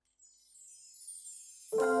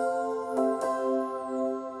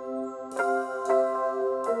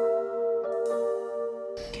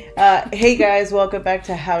Hey guys, welcome back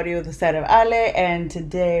to Howdy with the Set of Ale, and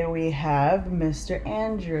today we have Mr.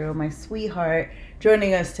 Andrew, my sweetheart,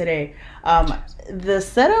 joining us today. The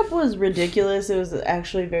setup was ridiculous. It was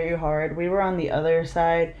actually very hard. We were on the other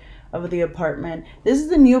side of the apartment. This is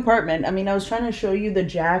the new apartment. I mean, I was trying to show you the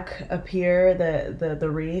jack up here, the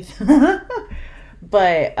wreath,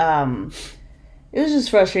 but it was just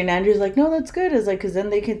frustrating. Andrew's like, no, that's good. It's like, because then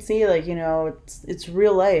they can see, like, you know, it's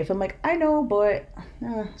real life. I'm like, I know, but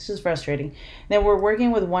it's just frustrating. Then we're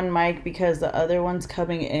working with one mic because the other one's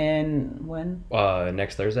coming in when?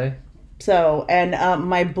 Next Thursday. So, and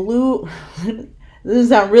my blue, this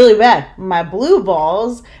sounds really bad, my blue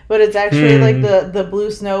balls, but it's actually like the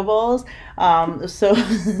blue snowballs. So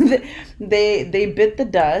they bit the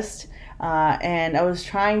dust. And I was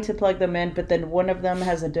trying to plug them in, but then one of them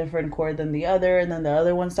has a different cord than the other, and then the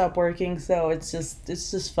other one stopped working. So it's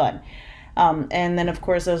just fun. And then of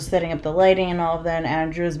course I was setting up the lighting and all of that. And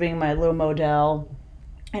Andrew was being my little model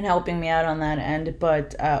and helping me out on that end.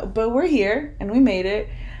 But we're here and we made it,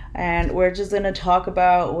 and we're just gonna talk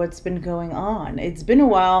about what's been going on. It's been a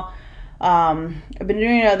while. I've been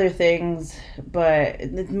doing other things, but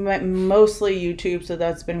mostly YouTube, so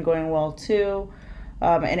that's been going well too.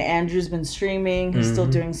 And Andrew's been streaming. He's still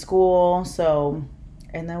doing school. So,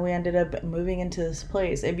 and then we ended up moving into this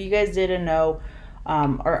place. If you guys didn't know,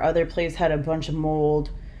 our other place had a bunch of mold.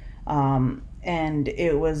 And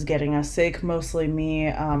it was getting us sick, mostly me.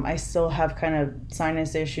 I still have kind of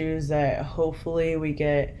sinus issues that hopefully we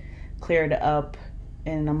get cleared up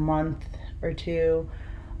in a month or two.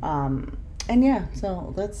 And yeah,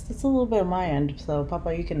 so that's a little bit of my end. So,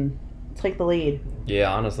 Papa, you can take the lead.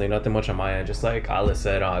 Yeah, honestly, nothing much on my end. Just like Alice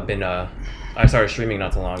said, I started streaming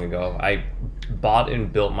not too long ago. I bought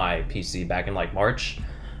and built my PC back in like March.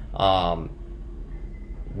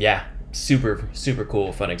 Yeah, super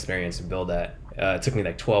cool, fun experience to build that. It took me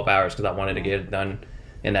like 12 hours because I wanted to get it done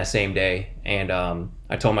in that same day. And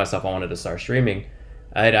I told myself I wanted to start streaming.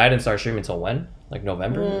 I didn't start streaming until when? Like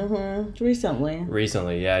November?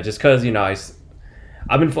 Recently, yeah. Just because, you know,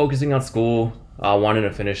 I've been focusing on school. I wanted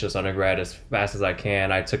to finish this undergrad as fast as I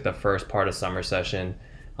can. I took the first part of summer session,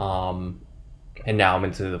 and now I'm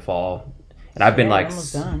into the fall. And I've been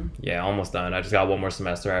almost done. Yeah, almost done. I just got one more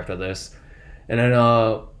semester after this, and then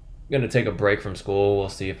I'm gonna take a break from school. We'll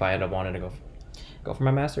see if I end up wanting to go for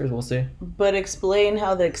my master's. We'll see. But explain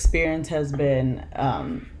how the experience has been,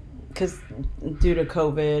 because due to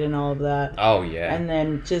COVID and all of that. Oh yeah. And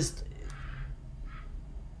then just.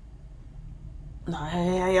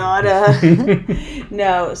 I oughta.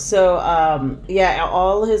 No, so yeah,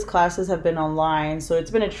 all his classes have been online, so it's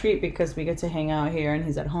been a treat because we get to hang out here and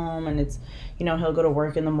he's at home, and it's, you know, he'll go to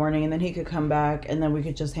work in the morning and then he could come back and then we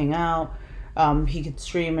could just hang out. He could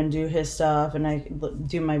stream and do his stuff, and I could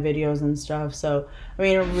do my videos and stuff. So I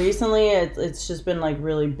mean, recently it's just been like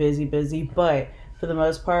really busy, but for the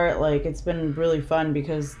most part, like, it's been really fun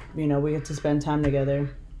because, you know, we get to spend time together.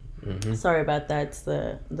 Sorry about that. It's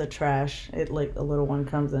the trash. It, like, the little one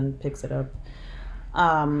comes and picks it up.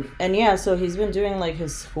 And yeah, so he's been doing like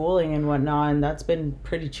his schooling and whatnot, and that's been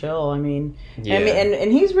pretty chill. I mean, yeah.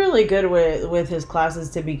 and he's really good with his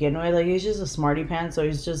classes to begin with. Like, he's just a smarty pants. So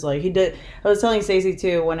he's just like, I was telling Stacey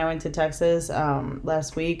too when I went to Texas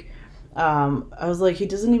last week. I was like, he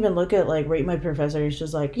doesn't even look at like rate my professor. He's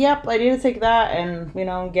just like, yep, I need to take that and, you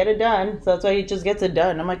know, get it done. So that's why he just gets it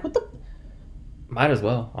done. I'm like, what the. Might as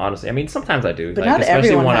well, honestly. I mean, sometimes I do, but like, not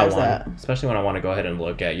everyone has that. Especially when I want to go ahead and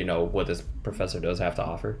look at, you know, what this professor does have to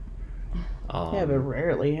offer. Yeah, but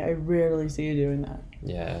rarely. I rarely see you doing that.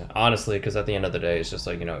 Yeah, honestly, because at the end of the day, it's just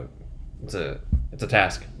like, you know, it's a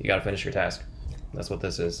task. You got to finish your task. That's what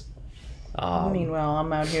this is. Meanwhile,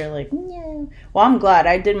 I'm out here like, yeah. Well, I'm glad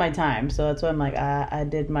I did my time, so that's why I'm like, I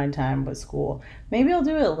did my time with school. Maybe I'll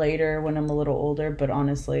do it later when I'm a little older, but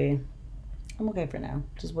honestly, I'm okay for now.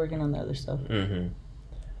 Just working on the other stuff.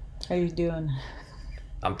 How you doing?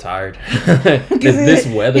 I'm tired. this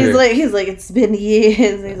weather. He's like, it's been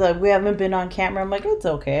years. He's like, we haven't been on camera. I'm like, it's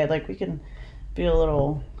okay. Like, we can be a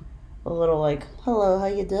little like, hello, how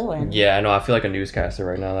you doing? Yeah, I know. I feel like a newscaster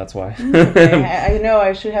right now. That's why. Okay. I know.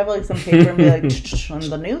 I should have like some paper and be like, on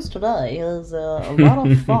the news today is a lot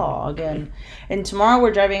of fog, and tomorrow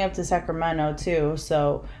we're driving up to Sacramento too.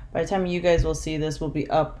 So by the time you guys will see this, we'll be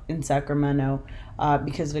up in Sacramento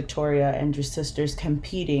because Victoria and your sister's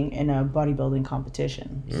competing in a bodybuilding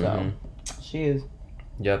competition. So she is.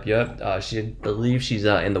 Yep. She believes she's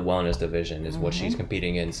in the wellness division is what she's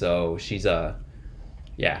competing in. So she's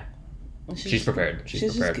yeah. She's prepared.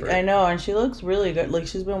 She's prepared for it. I know, and she looks really good. Like,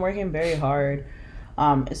 she's been working very hard.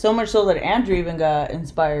 So much so that Andrew even got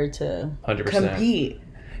inspired to 100%. compete.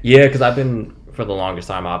 Yeah, because I've been, for the longest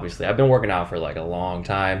time, obviously, I've been working out for like a long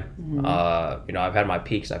time. I've had my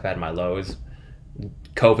peaks, I've had my lows.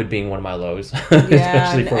 COVID being one of my lows, Yeah,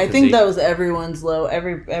 especially for I think physique. that was everyone's low.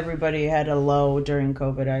 Everybody had a low during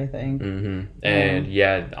COVID, I think. And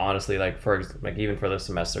yeah, honestly, even for this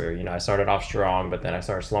semester, I started off strong, but then I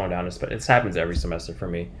started slowing down. It happens every semester for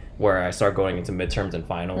me, where I start going into midterms and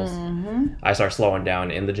finals. I start slowing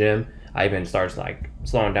down in the gym. I even started like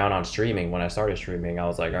slowing down on streaming. When I started streaming, I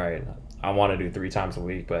was like, all right, I want to do 3 times a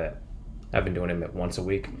week, but I've been doing it once a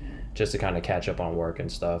week just to kind of catch up on work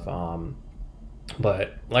and stuff.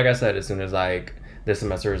 But like I said, as soon as like this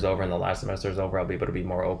semester is over and the last semester is over, I'll be able to be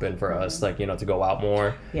more open for us, to go out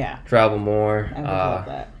more, travel more. I would love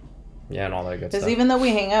that. Yeah, and all that good stuff. Because even though we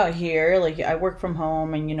hang out here, like I work from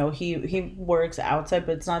home, and he works outside,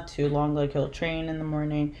 but it's not too long. Like he'll train in the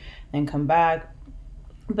morning, then come back.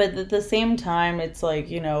 But at the same time, it's like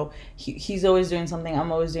he's always doing something.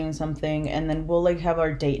 I'm always doing something, and then we'll like have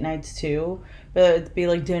our date nights too. But it'd be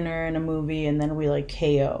like dinner and a movie, and then we like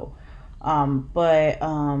KO. But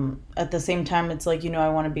at the same time, it's like, I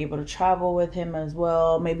want to be able to travel with him as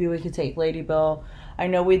well. Maybe we could take Lady Bill. I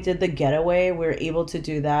know we did the getaway. We were able to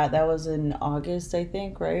do that. That was in August, I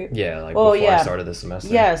think, right? Yeah, before I started the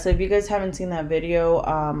semester. Yeah, so if you guys haven't seen that video,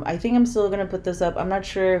 I think I'm still going to put this up. I'm not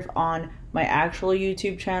sure if on my actual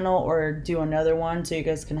YouTube channel or do another one so you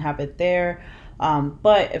guys can have it there.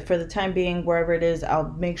 But for the time being, wherever it is,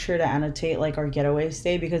 I'll make sure to annotate like our getaway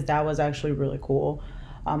stay, because that was actually really cool.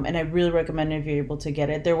 And I really recommend it if you're able to get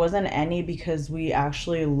it. There wasn't any because we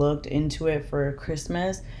actually looked into it for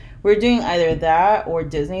Christmas. We're doing either that or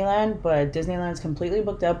Disneyland, but Disneyland's completely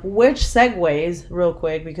booked up, which segues real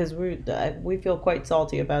quick because we feel quite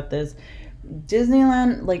salty about this.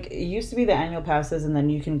 Disneyland, like, it used to be the annual passes and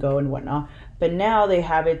then you can go and whatnot, but now they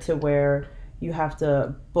have it to where you have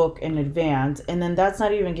to book in advance, and then that's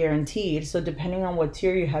not even guaranteed. So depending on what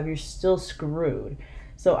tier you have, you're still screwed.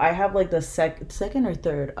 So I have like the second or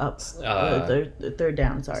third up, third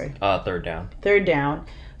down. Sorry. Third down. Third down.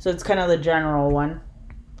 So it's kind of the general one,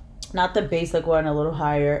 not the basic one, a little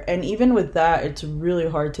higher. And even with that, it's really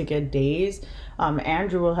hard to get days.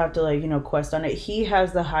 Andrew will have to quest on it. He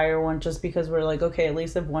has the higher one just because we're like, okay, at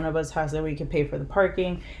least if one of us has it, we can pay for the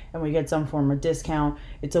parking and we get some form of discount.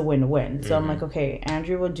 It's a win-win. So I'm like, okay,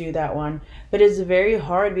 Andrew will do that one. But it's very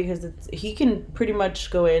hard because he can pretty much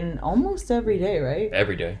go in almost every day, right?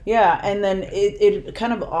 Every day. Yeah, and then it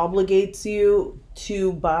kind of obligates you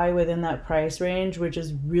to buy within that price range, which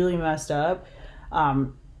is really messed up.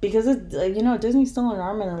 Because Disney's still an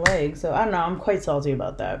arm and a leg. So I don't know, I'm quite salty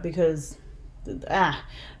about that because...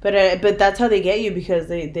 but that's how they get you, because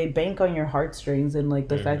they bank on your heartstrings and like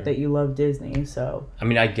the fact that you love Disney. So I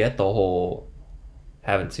mean, I get the whole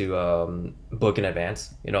having to book in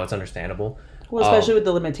advance. It's understandable. Well, especially with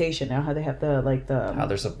the limitation now, how they have the how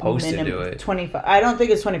they're supposed to do it. 25. I don't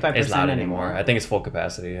think it's 25%. It's not anymore. I think it's full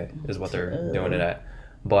capacity is what they're doing it at.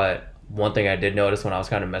 But one thing I did notice when I was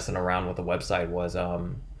kind of messing around with the website was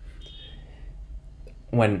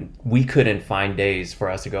when we couldn't find days for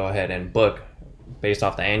us to go ahead and book based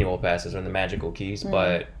off the annual passes or the magical keys,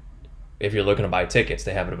 but if you're looking to buy tickets,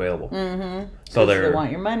 they have it available. So they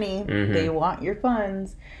want your money, they want your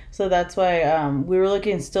funds. So that's why we were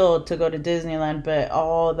looking still to go to Disneyland, but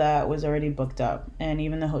all that was already booked up, and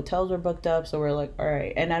even the hotels were booked up. So we're like, all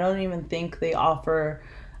right. And I don't even think they offer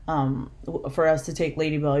for us to take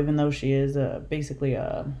Lady Bell, even though she is basically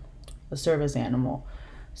a service animal.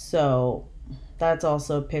 So that's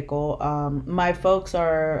also a pickle. My folks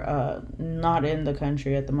are not in the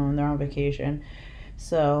country at the moment. They're on vacation.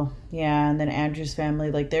 So, yeah, and then Andrew's family,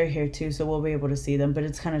 like, they're here too, so we'll be able to see them. But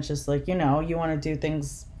it's kind of just like, you want to do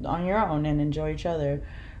things on your own and enjoy each other.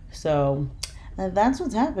 So, that's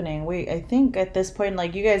what's happening. I think at this point,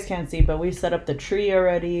 like, you guys can't see, but we set up the tree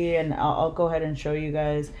already, and I'll go ahead and show you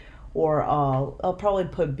guys. Or I'll probably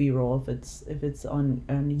put B-roll if it's on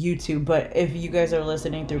YouTube. But if you guys are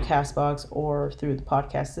listening through Castbox or through the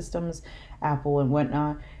podcast systems, Apple and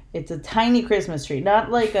whatnot, it's a tiny Christmas tree,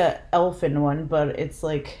 not like a elfin one, but it's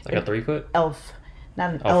like a 3 foot elf,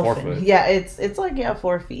 not an elfin. 4 foot. Yeah, it's like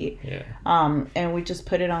 4 feet. Yeah. And we just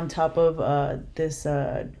put it on top of this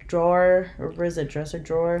drawer, or is it dresser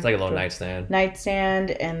drawer? It's like a little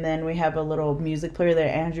nightstand. And then we have a little music player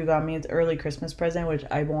that Andrew got me. It's early Christmas present, which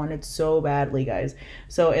I wanted so badly, guys.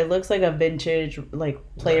 So it looks like a vintage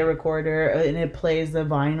player recorder, and it plays the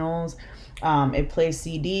vinyls. It plays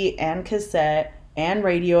CD and cassette and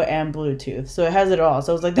radio and Bluetooth. So it has it all.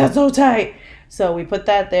 So I was like, that's so tight. So we put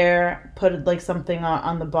that there, put something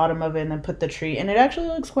on the bottom of it, and then put the tree. And it actually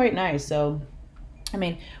looks quite nice. So, I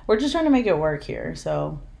mean, we're just trying to make it work here.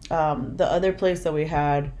 So The other place that we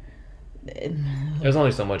had, There's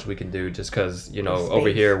only so much we can do just because, you know, Space. over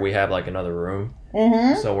here we have like another room.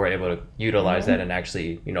 Mm-hmm. So we're able to utilize that and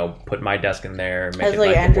actually, you know, put my desk in there, make It's it like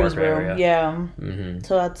like a Andrew's work room. area. Yeah. Mm-hmm.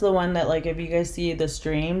 So that's the one that, like, if you guys see the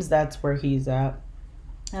streams, that's where he's at.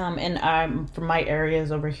 And I'm from my area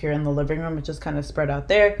is over here in the living room. It's just kind of spread out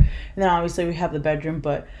there. And then obviously we have the bedroom,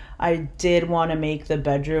 but I did want to make the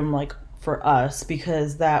bedroom like for us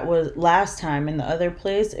because that was last time in the other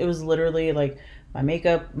place. It was literally like my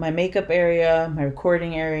makeup area, my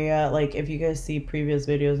recording area. Like if you guys see previous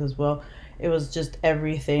videos as well, it was just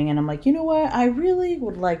everything. And I'm like, you know what? I really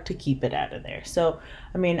would like to keep it out of there. So,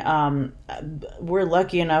 I mean, I'm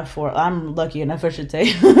lucky enough, I should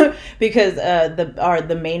say, because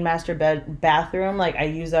the main master bathroom, like I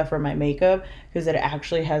use that for my makeup because it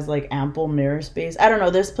actually has like ample mirror space. I don't know.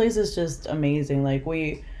 This place is just amazing. Like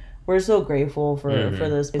we're so grateful for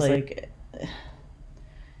this place. Like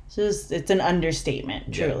it's an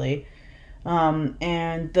understatement, truly.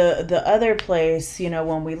 And the other place, you know,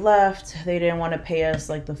 when we left, they didn't want to pay us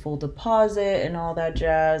like the full deposit and all that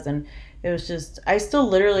jazz, and it was just I still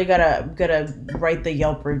literally gotta write the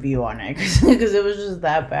Yelp review on it because it was just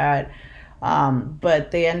that bad. But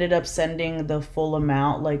they ended up sending the full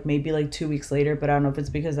amount like maybe like 2 weeks later, but I don't know if it's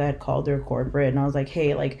because I had called their corporate and I was like,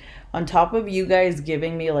 hey, like on top of you guys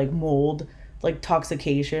giving me like mold, like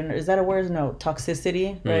toxication, is that a word? No,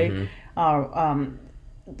 toxicity, right?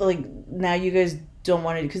 Like now you guys don't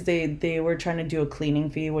want to because they were trying to do a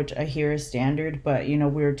cleaning fee, which I hear is standard, but you know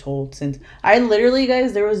we were told since I literally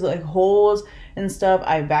guys there was like holes and stuff.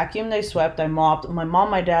 I vacuumed, I swept, I mopped. My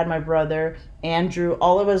mom, my dad, my brother, Andrew,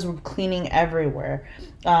 all of us were cleaning everywhere.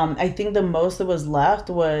 I think the most that was left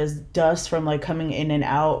was dust from like coming in and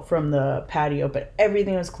out from the patio, but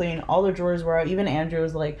everything was clean. All the drawers were out. Even Andrew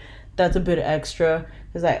was like, "That's a bit extra,"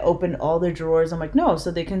 because I opened all the drawers. I'm like, "No,"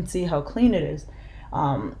 so they can see how clean it is.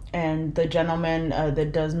 And the gentleman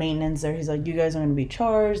that does maintenance there, he's like, you guys are going to be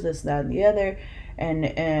charged this, that, and the other.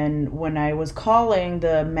 And when I was calling,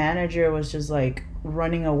 the manager was just like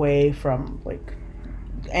running away from like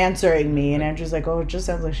answering me, and Andrew's like, oh, it just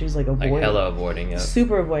sounds like she's like avoiding, like hella avoiding, yeah,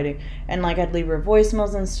 super avoiding. And like I'd leave her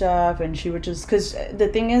voicemails and stuff, and she would just, because the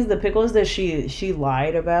thing is, the pickle is that she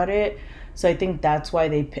lied about it. So I think that's why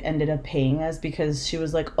they ended up paying us, because she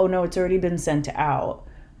was like, oh no, it's already been sent out.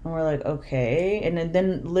 And we're like, okay. And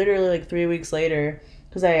then literally like 3 weeks later,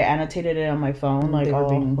 because I annotated it on my phone, like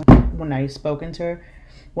when I had spoken to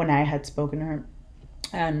her,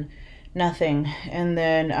 and nothing. And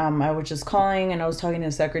then I was just calling, and I was talking to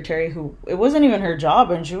the secretary, who it wasn't even her job,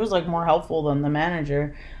 and she was like more helpful than the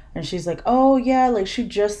manager. And she's like, oh yeah, like she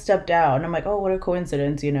just stepped out. And I'm like, oh, what a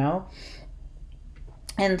coincidence, you know.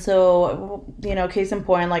 And so, you know, case in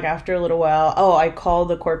point, like after a little while, I called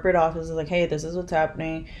the corporate office. I was like, hey, this is what's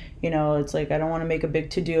happening. You know, it's like, I don't want to make a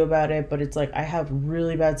big to-do about it, but it's like, I have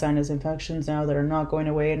really bad sinus infections now that are not going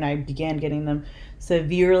away. And I began getting them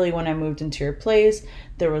severely when I moved into your place.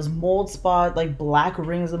 There was mold spot, like black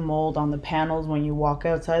rings of mold on the panels when you walk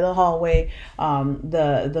outside the hallway.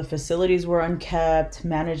 The facilities were unkept.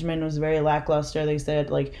 Management was very lackluster. They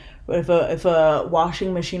said, like, if a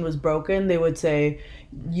washing machine was broken, they would say,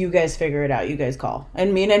 you guys figure it out, you guys call.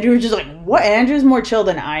 And me and Andrew were just like, what? And Andrew's more chill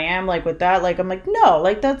than I am, like with that. Like I'm like, no,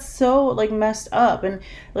 like that's so like messed up. And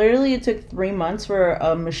literally it took 3 months for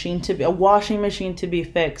a washing machine to be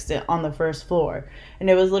fixed on the first floor. And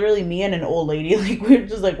it was literally me and an old lady, like we would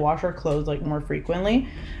just like wash our clothes like more frequently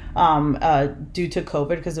due to COVID,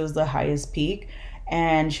 because it was the highest peak.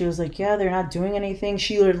 And she was like, yeah, they're not doing anything.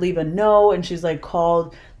 She would leave a note, and she's like,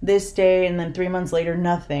 called this day, and then 3 months later,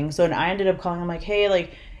 nothing. So, and I ended up calling. I'm like, hey,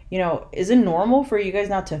 like, you know, is it normal for you guys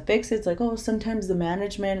not to fix it? It's like, oh, sometimes the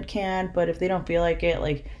management can, but if they don't feel like it,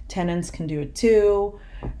 like tenants can do it too.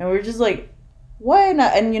 And we're just like, what?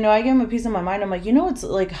 And, you know, I give them a piece of my mind. I'm like, you know, it's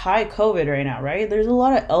like high COVID right now, right? There's a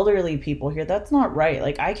lot of elderly people here. That's not right.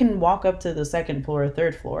 Like I can walk up to the second floor or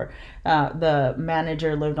third floor. The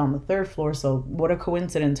manager lived on the third floor. So what a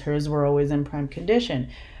coincidence. Hers were always in prime condition.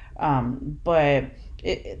 But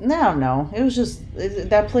no, it was just,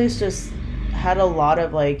 that place just had a lot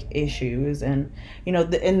of like issues. And, you know,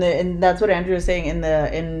 and that's what Andrew was saying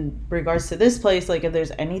in regards to this place. Like if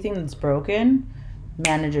there's anything that's broken,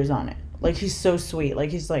 manager's on it. Like, he's so sweet.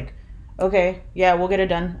 Like, he's like, okay, yeah, we'll get it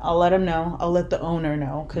done. I'll let him know. I'll let the owner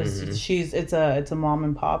know, because it's a mom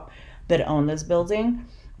and pop that own this building.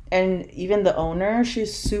 And even the owner,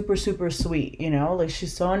 she's super, super sweet, you know? Like,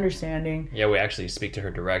 she's so understanding. Yeah, we actually speak to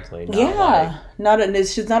her directly.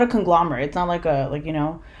 She's not a conglomerate. It's not like you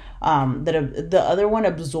know. The other one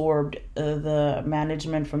absorbed the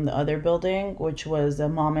management from the other building, which was a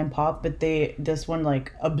mom and pop, but this one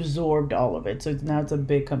like absorbed all of it, so now it's a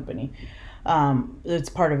big company. It's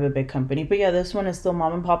part of a big company, but yeah, this one is still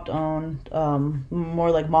mom and pop owned,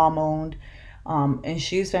 more like mom owned. And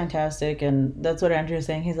she's fantastic, and that's what Andrew was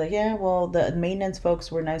saying. He's like, yeah, well, the maintenance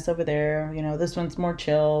folks were nice over there. You know, this one's more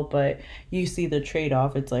chill, but you see the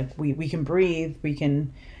trade-off. It's like we can breathe, we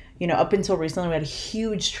can, you know, up until recently we had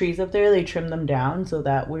huge trees up there. They trimmed them down, so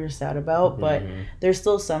that we're sad about, but there's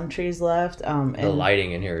still some trees left. And the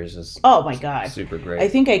lighting in here is just oh my god, super great. I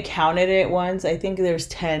think I counted it once. I think there's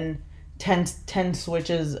 10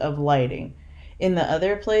 switches of lighting. In the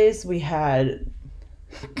other place we had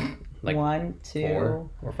like 1, 2, 4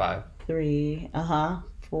 or 5, 3,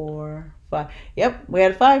 4, 5. Yep, we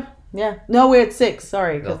had 5. Yeah, no, we had 6.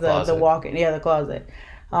 Sorry, because the walk-in, the closet.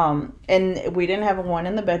 And we didn't have one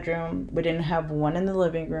in the bedroom. We didn't have one in the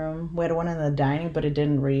living room. We had one in the dining, but it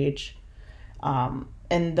didn't reach. And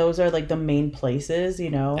those are like the main places, you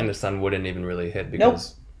know. And the sun wouldn't even really hit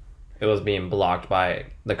because it was being blocked by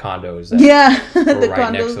the condos. That were the right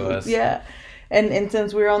condos next to us. Yeah. And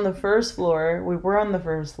since we were on the first floor,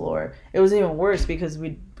 it was even worse because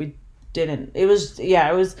we didn't. It was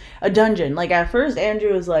a dungeon. Like at first,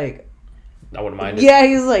 Andrew was like, I wouldn't mind it. Yeah,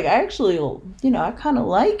 he was like, actually, you know, I kind of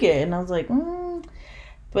like it, and I was like,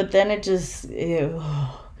 but then it just, ew.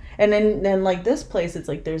 And then like this place, it's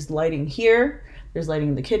like there's lighting here, there's lighting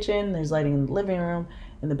in the kitchen, there's lighting in the living room,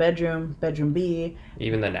 in the bedroom B,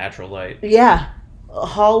 even the natural light. Yeah.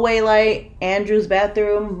 Hallway light, Andrew's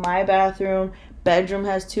bathroom, my bathroom, bedroom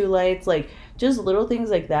has 2 lights, like just little things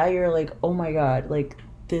like that. You're like, oh my god, like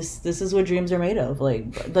this is what dreams are made of.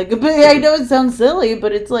 Like but I know it sounds silly,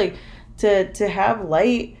 but it's like to have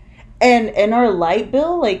light, and our light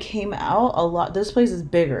bill like came out a lot. This place is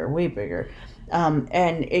bigger, way bigger,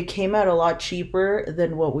 and it came out a lot cheaper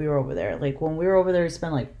than what we were over there. Like when we were over there, we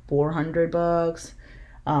spent like $400.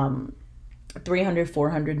 300,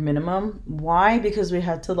 400 minimum. Why? Because we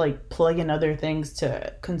had to like plug in other things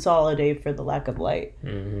to consolidate for the lack of light.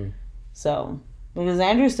 So because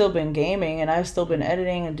Andrew's still been gaming and I've still been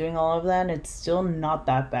editing and doing all of that, and it's still not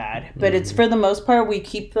that bad, but it's for the most part we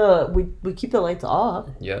keep the lights off.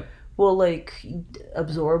 Yep. We'll like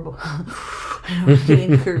absorb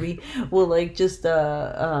getting curvy. We'll like just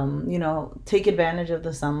you know, take advantage of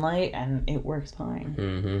the sunlight, and it works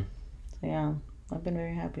fine. So yeah, I've been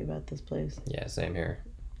very happy about this place. Yeah, same here.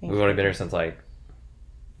 We've only been here since like,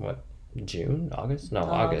 what, June? August? No,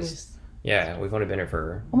 August. Yeah, we've only been here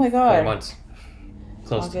for 4 months.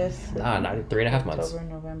 Close. August. Not 3.5 months. October,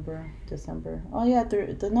 November, December. Oh yeah,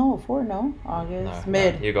 4, no? August.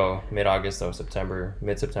 Mid. You go mid-August, so September.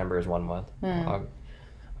 Mid-September is 1 month.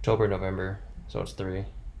 October, November, so it's 3.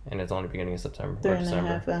 And it's only beginning of September.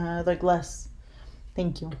 3.5, like less.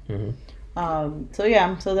 Thank you. So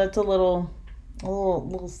yeah, so that's a little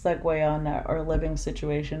segue on our living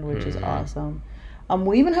situation, which is awesome.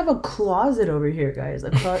 We even have a closet over here, guys.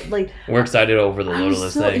 Like we're excited over the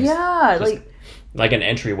littlest things. Yeah, just like an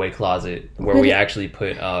entryway closet where we actually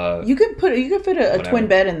put. You could fit a twin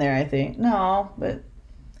bed in there. I think but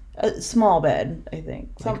a small bed. I think.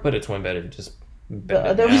 You could put a twin bed if you just. The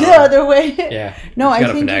other way. Yeah. No,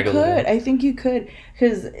 I think you could. I think you could,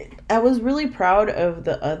 because I was really proud of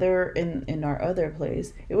the other in our other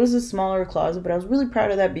place. It was a smaller closet, but I was really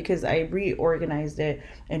proud of that because I reorganized it,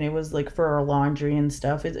 and it was like for our laundry and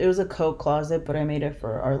stuff. It was a coat closet, but I made it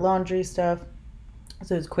for our laundry stuff,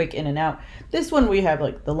 so it's quick in and out. This one we have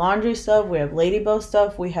like the laundry stuff. We have Ladybug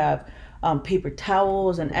stuff. We have paper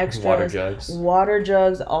towels and extras, water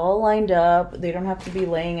jugs all lined up. They don't have to be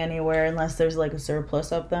laying anywhere unless there's like a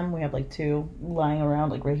surplus of them. We have like 2 lying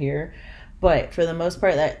around like right here, but for the most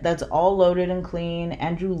part that's all loaded and clean.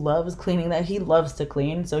 Andrew loves cleaning that. He loves to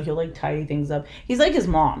clean, so he'll like tidy things up. He's like his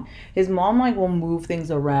mom like will move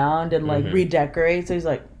things around and like redecorate. So he's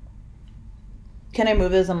like, can I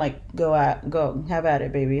move this? I'm like, go have at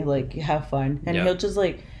it, baby, like have fun. And he'll just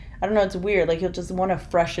like, I don't know, it's weird. Like, he'll just want to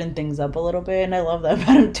freshen things up a little bit. And I love that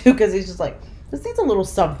about him, too, because he's just like, this needs a little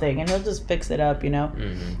something. And he'll just fix it up, you know?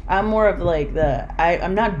 I'm more of, like,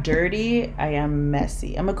 I'm not dirty. I am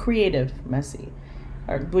messy. I'm a creative messy.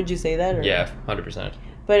 Or would you say that? Or? Yeah, 100%.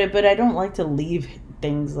 But I don't like to leave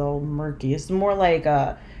things all murky. It's more like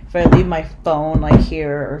if I leave my phone, like,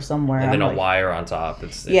 here or somewhere. And then a wire on top.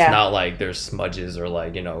 It's not like there's smudges or,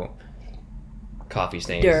 like, you know... coffee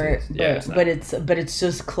stains, dirt, but it's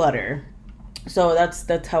just clutter. So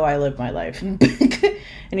that's how I live my life. And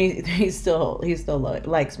he still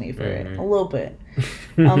likes me for it a little bit.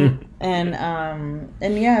 And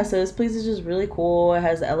yeah, so this place is just really cool. It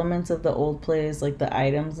has elements of the old place, like the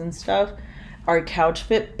items and stuff. Our couch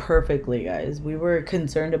fit perfectly, guys. We were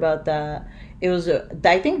concerned about that. It was,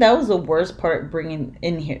 I think that was the worst part bringing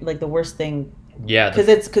in here, like the worst thing. Yeah,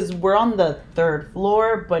 Because we're on the third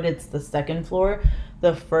floor, but it's the second floor.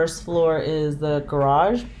 The first floor is the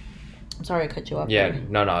garage. I'm sorry I cut you off. yeah.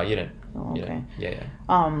 No, you didn't. Oh, okay. Yeah.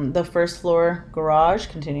 The first floor garage.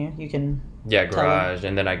 Continue. You can. Yeah, garage,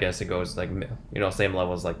 and then I guess it goes like same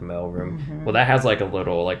level as like the mail room. Well, that has like a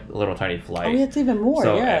little tiny flight. Oh, yeah, it's even more.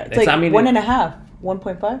 So, yeah, it's like I mean, 1.5,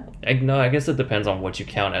 1.5. No, I guess it depends on what you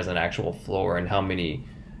count as an actual floor and how many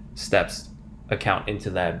steps account into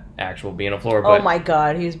that actual being a floor. But oh my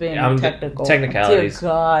God, he's being technical. Technicalities. Dear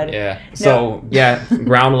God. Yeah. So yeah,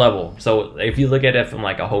 ground level. So if you look at it from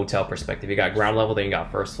like a hotel perspective, you got ground level, then you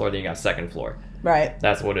got first floor, then you got second floor. Right.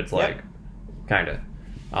 That's what it's like, kind of.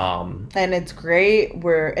 And it's great.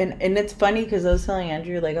 And it's funny because I was telling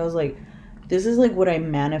Andrew, like I was like, this is like what I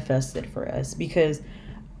manifested for us, because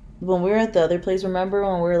when we were at the other place, remember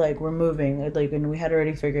when we were like, we're moving, like, and we had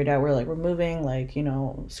already figured out, we're like, we're moving, like,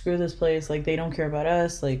 screw this place, like, they don't care about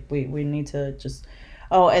us, like, we need to just,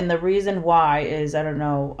 oh, and the reason why is, I don't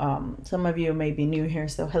know, some of you may be new here,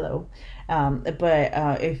 so hello,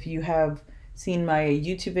 but if you have seen my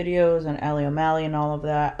YouTube videos on Ali O'Malley and all of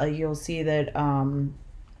that, you'll see that,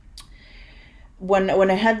 when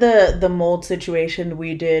I had the mold situation,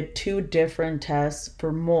 we did 2 different tests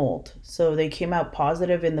for mold. So they came out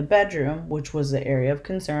positive in the bedroom, which was the area of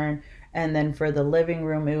concern. And then for the living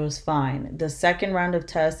room, it was fine. The second round of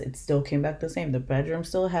tests, it still came back the same. The bedroom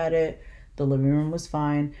still had it. The living room was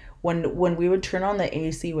fine. When we would turn on the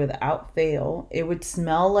AC without fail, it would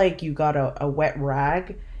smell like you got a wet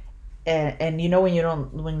rag. And when you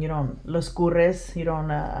don't los curres, you don't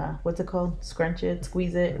what's it called, scrunch it,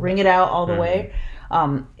 squeeze it, wring it out all the way,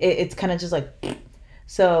 it's kind of just like,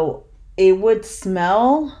 so it would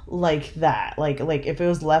smell like that, like if it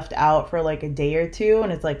was left out for like a day or two,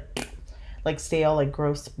 and it's like stale, like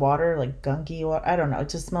gross water, like gunky water, I don't know, it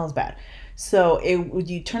just smells bad. So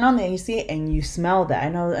you turn on the AC and you smell that. I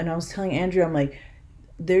know, and I was telling Andrew, I'm like,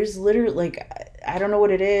 there's literally, like, I don't know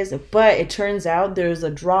what it is, but it turns out there's a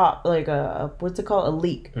drop, like what's it called? A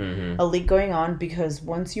leak. A leak going on, because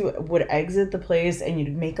once you would exit the place and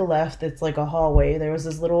you'd make a left, it's like a hallway. There was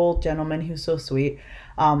this little old gentleman who's so sweet.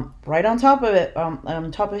 Right on top of it,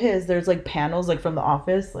 on top of his, there's like panels, like from the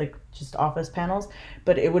office, like just office panels,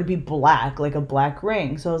 but it would be black, like a black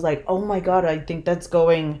ring. So I was like, oh my God, I think that's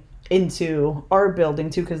going into our building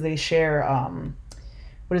too, because they share,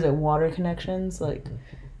 what is it, water connections, like.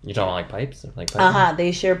 You talking like pipes? Like pipes?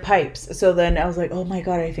 They share pipes. So then I was like, oh my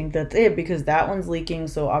God, I think that's it, because that one's leaking.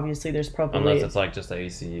 So obviously there's probably... Unless it's like just the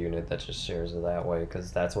AC unit that just shares it that way,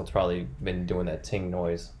 because that's what's probably been doing that ting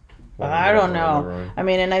noise. I don't know. I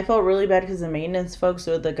mean, and I felt really bad because the maintenance folks,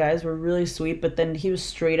 so the guys were really sweet, but then he was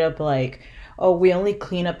straight up like, oh, we only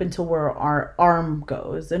clean up until where our arm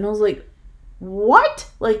goes. And I was like, what?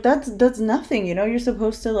 Like, that's nothing, you're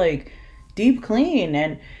supposed to like deep clean.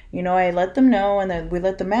 And I let them know, and then we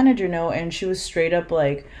let the manager know, and she was straight up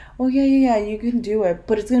like, oh yeah, you can do it,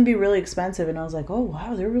 but it's gonna be really expensive. And I was like, oh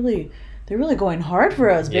wow, they're really going hard for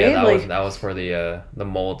us, babe. Yeah, that was for the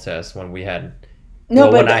mold test when we had. No,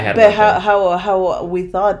 well, but how we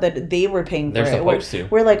thought that they were paying for it. They're supposed to.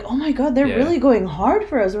 We're like, oh my God, they're really going hard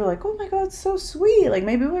for us. We're like, oh my God, it's so sweet. Like,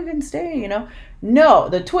 maybe we can stay, No,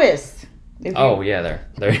 the twist. There you go.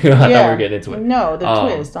 I thought we were getting into it. No,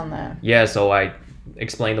 the twist on that. Yeah, so I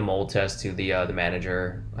explained the mold test to the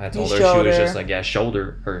manager. I told her, she was just like, yeah,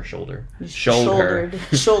 shouldered her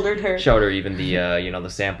even the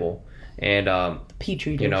sample, and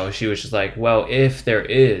petri dish. She was just like, well, if there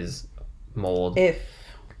is mold, it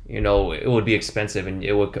would be expensive, and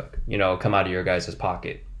it would come out of your guys'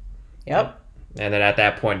 pocket. Yep. And then at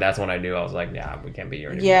that point, that's when I knew. I was like, yeah, we can't be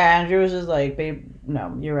here anymore. Yeah, Andrew was just like, babe,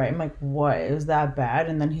 no, you're right. I'm like, what? It was that bad?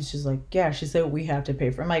 And then he's just like, yeah, she said we have to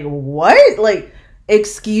pay for it. I'm like, what? Like,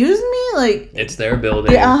 excuse me? Like, it's their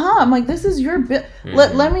building. Yeah, I'm like, this is your bill.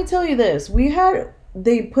 Let me tell you this.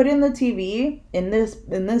 They put in the TV in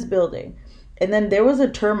this building, and then there was a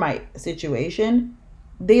termite situation.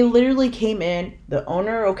 They literally came in, the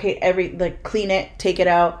owner okayed clean it, take it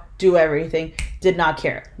out, do everything, did not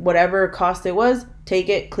care. Whatever cost it was, take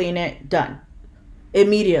it, clean it, done.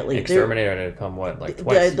 Immediately. Exterminator had to come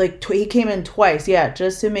twice? He came in twice, yeah,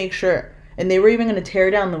 just to make sure. And they were even going to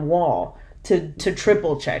tear down the wall to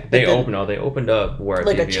triple check. They opened up where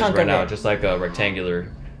like TV is right now, just like a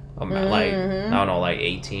rectangular amount, like, I don't know, like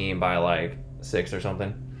 18 by like 6 or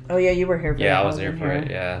something. Oh yeah, you were here for that. Yeah, I was here for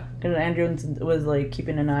it. Yeah. Because Andrew was like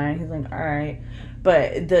keeping an eye. He's like, all right,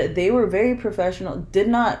 but they were very professional.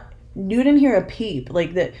 You didn't hear a peep.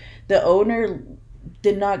 Like the owner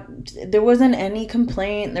did not. There wasn't any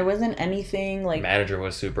complaint. There wasn't anything like. Manager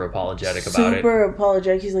was super apologetic about it. Super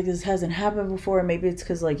apologetic. He's like, this hasn't happened before. Maybe it's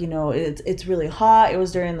because like it's really hot. It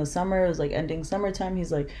was during the summer. It was like ending summertime.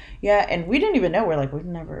 He's like, yeah, and we didn't even know. We're like, we've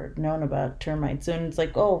never known about termites, and it's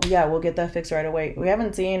like, oh yeah, we'll get that fixed right away. We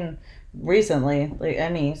haven't seen recently like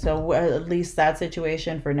any, so at least that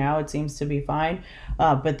situation for now it seems to be fine.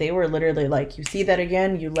 But they were literally like, you see that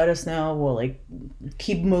again, you let us know, we'll like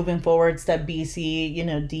keep moving forward, step B, C,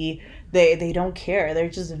 D. They don't care. They're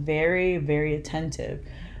just very, very attentive.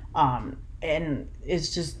 And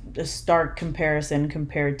it's just a stark comparison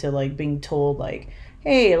compared to like being told like,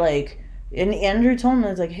 hey, like, and Andrew told me,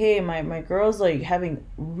 it's like, hey, my girl's like having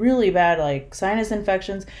really bad like sinus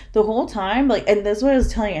infections the whole time, like, and that's what I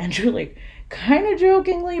was telling Andrew, like kind of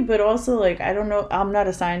jokingly, but also like, I don't know, I'm not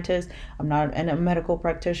a scientist, I'm not a medical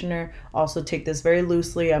practitioner, also take this very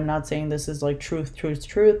loosely, I'm not saying this is like truth,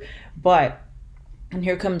 but, and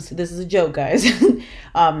here comes, this is a joke, guys.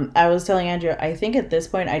 I was telling Andrew, I think at this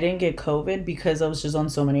point I didn't get COVID because I was just on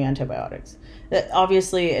so many antibiotics.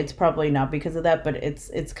 Obviously, it's probably not because of that, but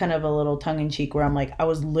it's kind of a little tongue-in-cheek where I'm like, I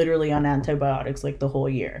was literally on antibiotics like the whole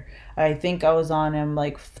year. I think I was on them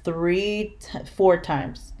like 3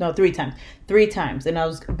 times, and I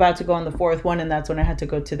was about to go on the fourth one, and that's when I had to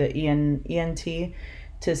go to the ENT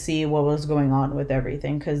to see what was going on with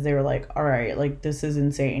everything, because they were like, all right, like this is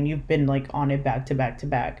insane, you've been like on it back to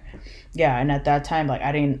back. Yeah, and at that time, like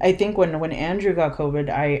I think when Andrew got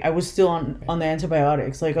COVID, I was still on the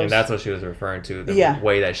antibiotics, like, and that's what she was referring to, the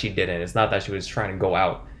way that she did it. It's not that she was trying to go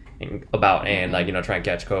out and about and like try and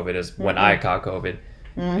catch COVID. Is when I caught COVID,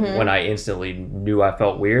 when I instantly knew I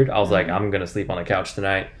felt weird, I was like, I'm gonna sleep on the couch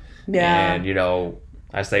tonight. And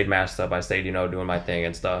I stayed masked up, I stayed doing my thing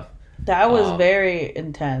and stuff. That was very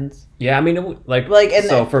intense. Yeah, I mean,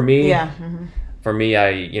 for me, for me,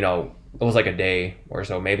 it was like a day or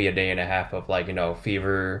so, maybe a day and a half of like,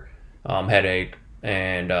 fever, headache,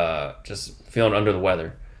 and just feeling under the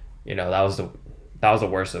weather. That was the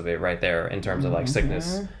worst of it right there in terms of like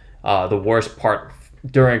sickness. The worst part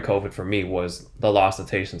during COVID for me was the loss of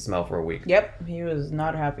taste and smell for a week. Yep, he was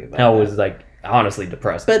not happy about that. I was like honestly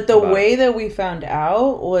depressed. But the way that we found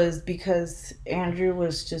out was because Andrew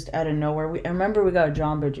was just out of nowhere. I remember we got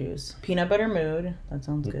Jamba Juice. Peanut butter mood. That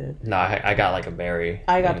sounds good. No, I got like a berry.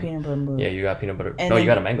 I got peanut butter mood. Yeah, you got peanut butter. You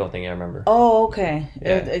got a mango thing, I remember. Oh, okay.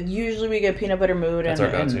 Yeah. Usually we get peanut butter mood. That's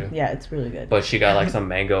our go-to. Yeah, it's really good. But she got like some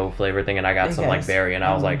mango flavor thing, and I got some like berry, and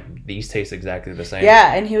I was like, these taste exactly the same.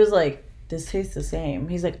 Yeah, and he was like, this tastes the same.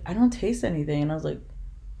 He's like, I don't taste anything. And I was like,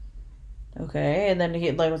 okay. And then he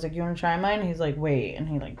like was like, you want to try mine? He's like, wait. And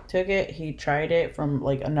he like took it. He tried it from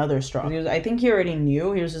like another straw. I think he already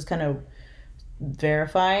knew. He was just kind of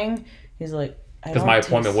verifying. He's like, because my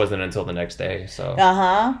appointment wasn't until the next day. So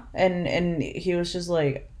and he was just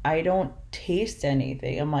like, I don't taste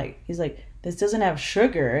anything. I'm like, he's like, this doesn't have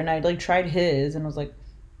sugar. And I like tried his, and I was like,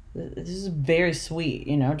 this is very sweet.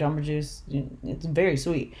 Jamba Juice. It's very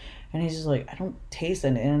sweet. And he's just like, I don't taste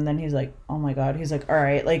it. And then he's like, oh my God. He's like, all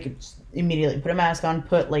right, like immediately put a mask on,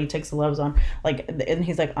 put latex gloves on. Like, and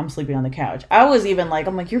he's like, I'm sleeping on the couch. I was even like,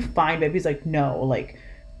 I'm like, you're fine, babe. He's like, no.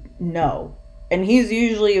 And he's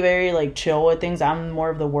usually very like chill with things. I'm more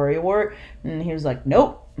of the worrywart. And he was like,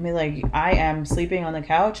 nope. I mean, like, I am sleeping on the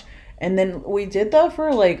couch. And then we did that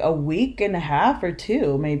for like a week and a half or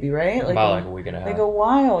 2, maybe, right? Like a week and a half. Like a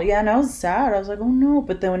while. Yeah, and I was sad. I was like, oh no.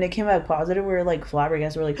 But then when it came back positive, we were like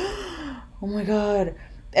flabbergasted. We were like, oh my God.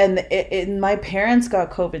 And my parents got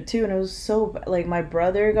COVID too. And it was so, like, my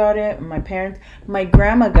brother got it. My parents, my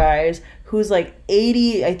grandma, guys, who's like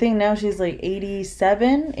 80, I think now she's like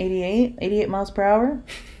 88 miles per hour.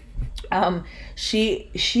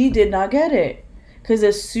 She did not get it. Because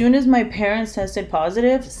as soon as my parents tested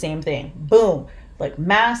positive, same thing. Boom. Like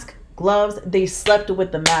mask, gloves. They slept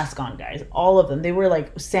with the mask on, guys. All of them. They were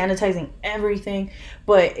like sanitizing everything.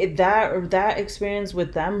 But that experience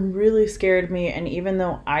with them really scared me. And even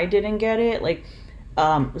though I didn't get it, like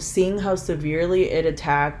seeing how severely it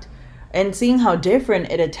attacked and seeing how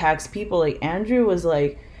different it attacks people. Like Andrew was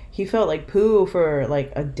like, he felt like poo for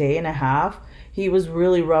like a day and a half. He was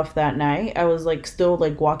really rough that night. I was like still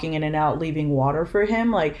like walking in and out, leaving water for him.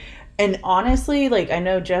 Like, and honestly, like I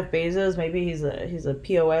know Jeff Bezos, maybe he's a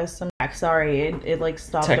POS. Sorry, it like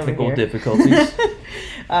stopped technical over here. Difficulties.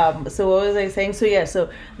 So what was I saying? So yeah, so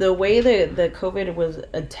the way the COVID was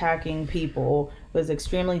attacking people was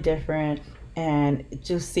extremely different. And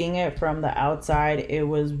just seeing it from the outside, it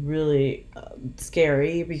was really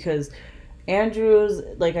scary because Andrew's,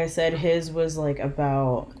 like I said, his was like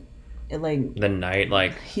about like The night,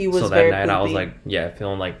 like, he so was that very night I was poopy. like, yeah,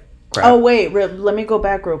 feeling like Oh crap. wait, let me go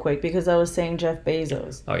back real quick because I was saying Jeff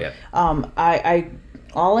Bezos. Oh yeah. I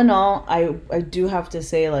all in all, I do have to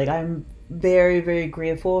say like I'm very very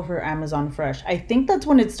grateful for Amazon Fresh. I think that's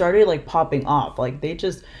when it started like popping off. Like they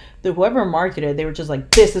just the whoever marketed, they were just like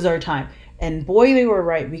this is our time. And boy, they were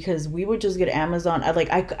right because we would just get Amazon.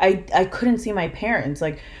 I couldn't see my parents.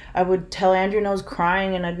 Like I would tell Andrew and I was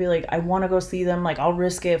crying and I'd be like, I want to go see them. Like I'll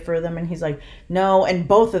risk it for them. And he's like, no. And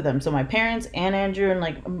both of them. So my parents and Andrew and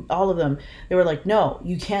like all of them, they were like, no,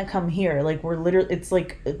 you can't come here. Like we're literally, it's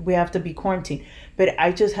like we have to be quarantined. But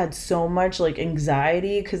I just had so much like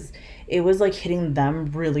anxiety because it was like hitting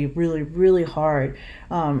them really, really, really hard.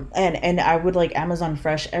 And I would like Amazon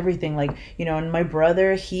Fresh everything, like and my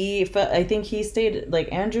brother, I think he stayed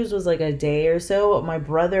like Andrews was like a day or so. My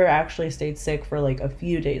brother actually stayed sick for like a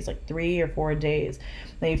few days, like 3 or 4 days.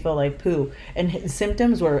 Then he felt like poo, and his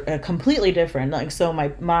symptoms were completely different. Like so, I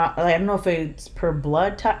don't know if it's per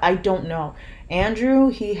blood type. I don't know. Andrew,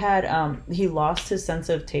 he lost his sense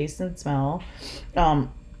of taste and smell.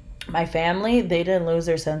 My family, they didn't lose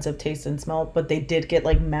their sense of taste and smell, but they did get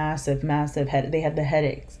like massive head. They had the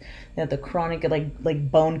headaches. They had the chronic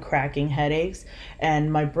like bone cracking headaches.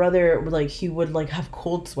 And my brother, like he would like have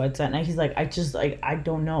cold sweats at night. He's like, I just like I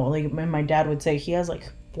don't know. Like my dad would say he has like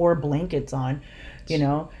 4 blankets on, you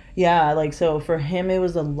know. Yeah, like so for him it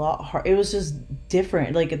was a lot hard. It was just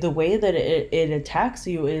different. Like the way that it attacks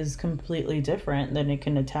you is completely different than it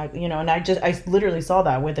can attack, and I literally saw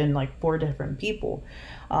that within like 4 different people.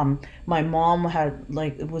 My mom had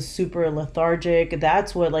like was super lethargic.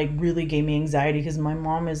 That's what like really gave me anxiety because my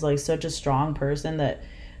mom is like such a strong person that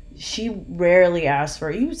she rarely asks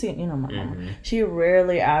for you see my mom, Mm-hmm. she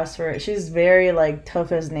rarely asks for it. She's very like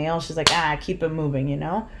tough as nails. She's like keep it moving,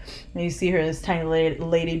 and you see her, this tiny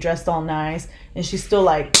lady dressed all nice, and she's still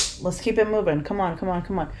like, let's keep it moving, come on, come on,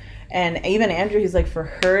 come on. And even Andrew, he's like, for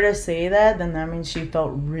her to say that, then that means she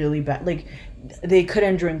felt really bad. Like they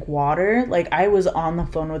couldn't drink water. Like I was on the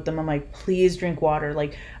phone with them. I'm like, please drink water.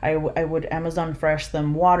 Like I would Amazon Fresh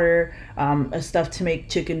them water, stuff to make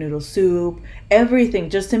chicken noodle soup, everything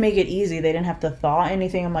just to make it easy. They didn't have to thaw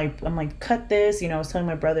anything. I'm like, cut this. I was telling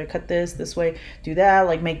my brother, cut this way, do that,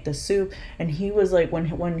 like make the soup. And he was like,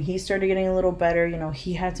 when he started getting a little better,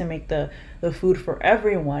 he had to make the food for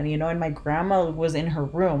everyone, and my grandma was in her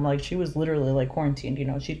room, like she was literally like quarantined.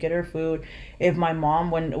 She'd get her food. If my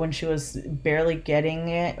mom, when she was barely getting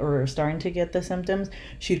it or starting to get the symptoms,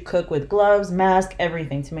 she'd cook with gloves, mask,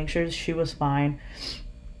 everything to make sure she was fine.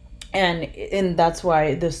 And that's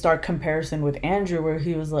why the stark comparison with Andrew, where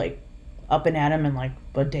he was like up and at him in like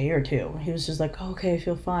a day or two. He was just like, oh, okay, I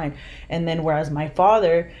feel fine. And then whereas my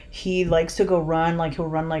father, he likes to go run, like he'll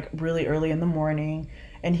run like really early in the morning.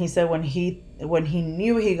 And he said when he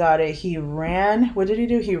knew he got it, he ran. What did he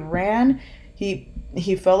do? He ran. He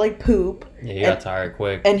felt like poop. Yeah, he got tired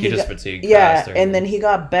quick. And he just fatigued yeah, faster. and then he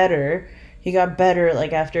got better. He got better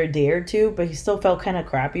like after a day or two, but he still felt kind of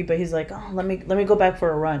crappy. But he's like, oh, let me go back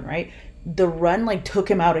for a run, right? The run like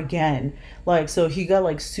took him out again, like so he got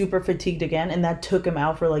like super fatigued again, and that took him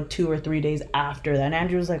out for like 2 or 3 days after that. And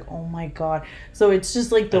Andrew was like, oh my god. So it's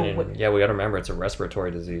just like Yeah, we got to remember it's a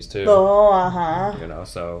respiratory disease too. Oh, uh-huh.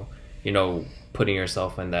 So putting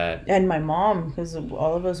yourself in that. And my mom, because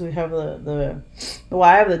all of us, we have well,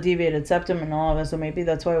 I have the deviated septum and all of us, so maybe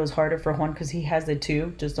that's why it was harder for Juan, because he has it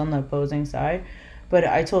too, just on the opposing side. But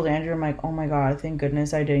I told Andrew, I'm like, oh my god, thank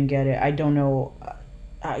goodness I didn't get it. I don't know,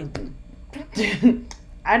 I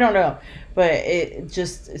I don't know, but it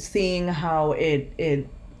just seeing how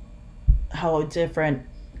how different.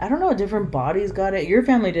 I don't know. Different bodies got it. Your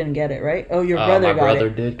family didn't get it, right? Oh, your brother My got brother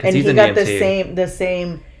it, did, 'cause and he's he an got EMT. the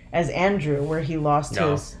same as Andrew, where he lost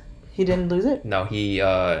No. his. He didn't lose it. No,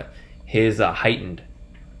 his heightened.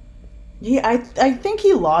 I think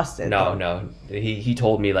he lost it. No, though. no. He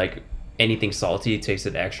told me like anything salty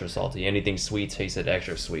tasted extra salty. Anything sweet tasted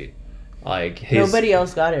extra sweet. Like Nobody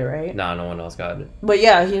else got it, right? Nah, no one else got it. But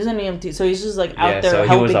yeah, he's an EMT, so he's just like out there so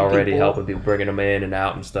helping he was already people. helping people, bringing them in and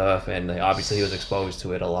out and stuff, and obviously he was exposed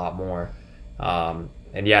to it a lot more.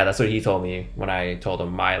 And yeah, that's what he told me when I told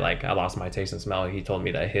him I lost my taste and smell. He told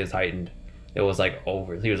me that his heightened. It was like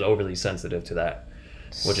he was overly sensitive to that,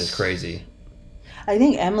 which is crazy. I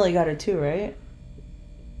think Emily got it too, right?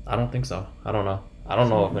 I don't think so. I don't know. I don't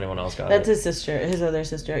know if anyone else got That's it. his sister, his other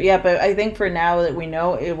sister. Yeah, but I think for now that we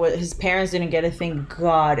know it was his parents didn't get it, thank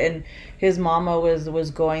God, and his mama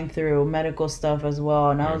was going through medical stuff as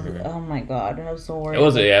well, and I was oh my God, and I was so worried.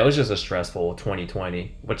 It was just a stressful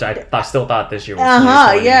 2020, which I still thought this year was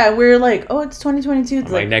 2020. Yeah, we were like, oh, it's 2022.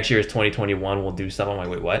 It's like next year is 2021. We'll do stuff. I'm like,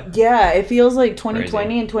 wait, what? Yeah, it feels like 2020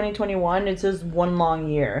 Crazy. and 2021. It's just one long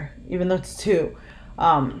year, even though it's two.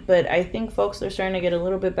 But I think folks are starting to get a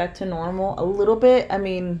little bit back to normal. A little bit. I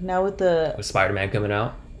mean, now with Spider-Man coming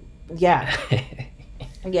out. Yeah.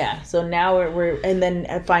 Yeah. So now we're and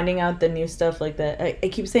then finding out the new stuff like that. I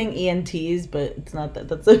keep saying ENTs, but it's not that.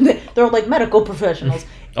 They're like medical professionals.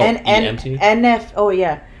 EMT?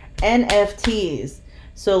 NFTs.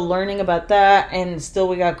 So learning about that, and still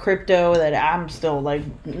we got crypto that I'm still like,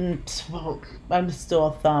 I'm still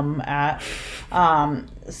a thumb at.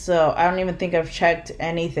 So I don't even think I've checked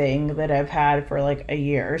anything that I've had for like a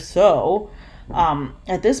year. So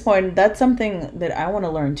at this point, that's something that I want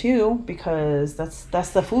to learn too, because that's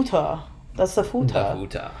the futa. That's the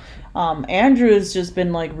futa. Andrew's just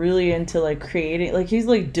been like really into like creating, like he's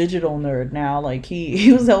like digital nerd now. Like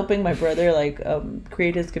he was helping my brother like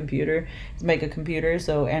create his computer, make a computer.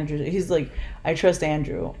 So Andrew, he's like, I trust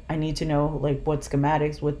Andrew. I need to know like what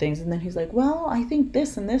schematics, what things, and then he's like, well, I think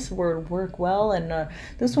this and this word work well, and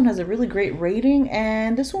this one has a really great rating,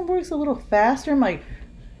 and this one works a little faster. I'm like,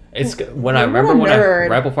 it's when I remember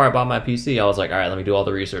right before I bought my PC, I was like, all right, let me do all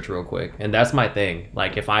the research real quick, and that's my thing.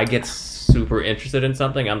 Like if I get super interested in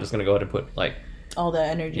something, I'm just gonna go ahead and put like all that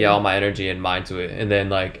energy. Yeah, all my energy and mind to it, and then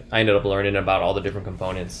like I ended up learning about all the different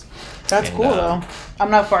components. That's cool though.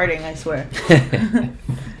 I'm not farting, I swear. I'm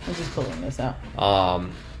just pulling this out.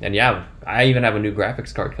 And yeah, I even have a new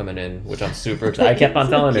graphics card coming in, which I'm super excited. I kept on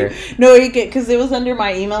telling her. No, you get because it was under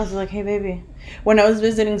my email. I was like, hey baby, when I was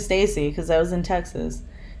visiting Stacy because I was in Texas.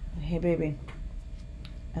 Hey baby,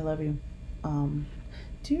 I love you.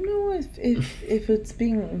 Do you know if it's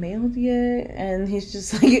being mailed yet? And he's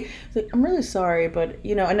just like I'm really sorry, but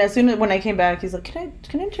you know. And as soon as when I came back, he's like, can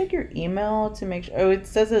I check your email to make sure? Oh, it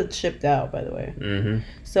says it's shipped out, by the way. Mm-hmm.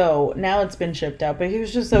 So now it's been shipped out. But he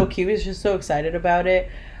was just so cute. He was just so excited about it.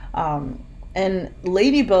 And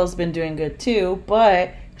Lady Bell's been doing good too,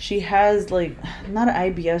 but she has like not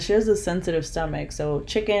an IBS. She has a sensitive stomach, so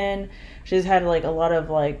chicken. She's had like a lot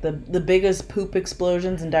of like the biggest poop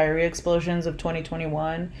explosions and diarrhea explosions of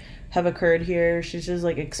 2021 have occurred here. She's just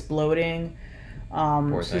like exploding.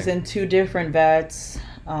 She's in 2 different vets.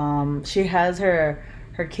 She has her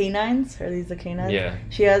canines. Are these the canines? Yeah.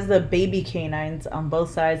 She has the baby canines on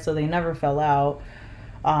both sides, so they never fell out.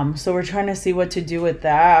 So we're trying to see what to do with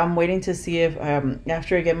that. I'm waiting to see if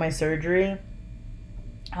after I get my surgery,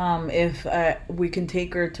 if we can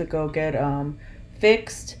take her to go get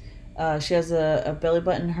fixed. She has a belly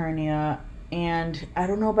button hernia, and I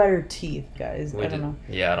don't know about her teeth, guys. I don't know.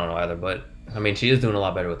 Yeah, I don't know either, but I mean, she is doing a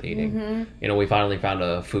lot better with eating. Mm-hmm. You know, we finally found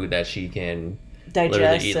a food that she can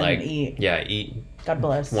digest eat, and eat. Yeah, eat. God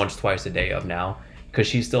bless. Once, twice a day of now, because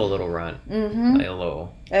she's still a little runt. Mm-hmm. Like a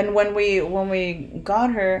little. And when we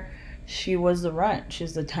got her, she was the runt.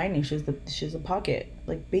 She's the tiny. She's a pocket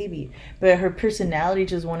like baby. But her personality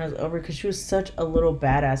just won us over because she was such a little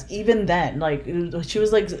badass. Even then, like she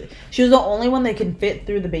was the only one that can fit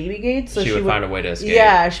through the baby gates. So she would find a way to escape.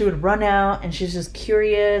 Yeah, she would run out, and she's just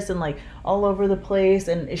curious and like all over the place.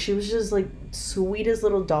 And she was just like sweetest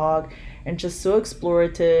little dog. And just so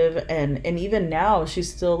explorative, and even now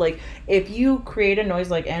she's still like, if you create a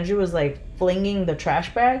noise like Andrew was like flinging the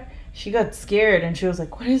trash bag, she got scared and she was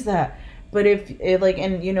like, what is that? But if like,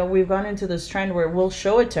 and you know, we've gone into this trend where we'll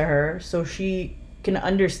show it to her so she can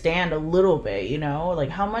understand a little bit, you know, like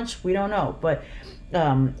how much we don't know, but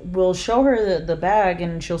we'll show her the bag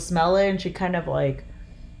and she'll smell it and she kind of like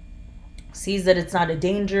sees that it's not a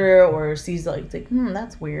danger, or sees like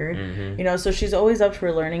that's weird. Mm-hmm. You know, so she's always up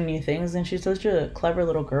for learning new things, and she's such a clever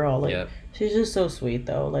little girl. Like, yep. She's just so sweet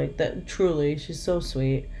though, like that, truly she's so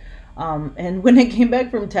sweet. And when I came back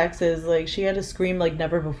from Texas, like she had to scream like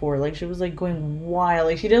never before. Like she was like going wild.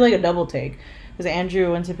 Like she did like a double take because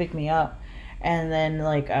Andrew went to pick me up, and then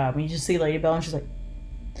like you just see Lady Bell and she's like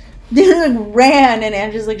like ran, and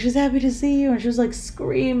Andrew's like, she's happy to see you, and she was like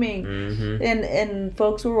screaming. Mm-hmm. And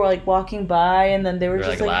folks were like walking by, and then they were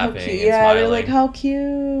just like how cute. Yeah, they're like, how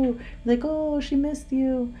cute. Like, oh, she missed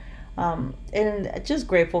you. And just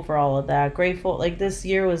grateful for all of that. Grateful, like this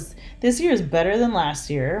year is better than last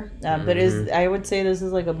year, but I would say this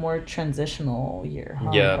is like a more transitional year,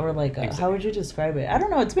 huh? Yeah, or like how would you describe it? I don't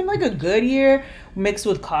know, it's been like a good year mixed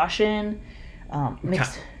with caution.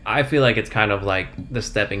 Mixed. I feel like it's kind of like the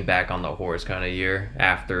stepping back on the horse kind of year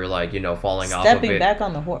after, like, falling off of it. Stepping back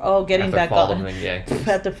on the horse. Oh, getting after back on. Yeah.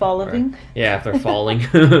 After falling. Yeah, after falling.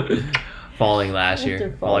 Falling last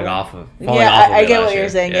year. Falling off of. Falling Yeah, off of I it get last what you're year.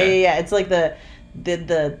 saying. Yeah. It's like the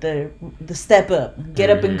step up, get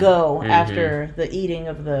up and go after the eating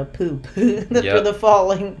of the poop for the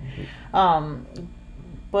falling.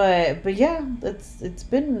 But yeah, it's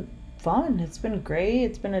been fun. It's been great.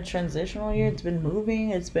 It's been a transitional year. It's been moving.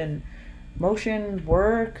 It's been motion,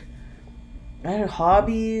 work,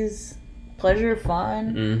 hobbies, pleasure,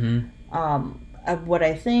 fun. What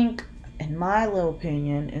I think, in my little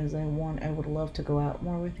opinion, is I would love to go out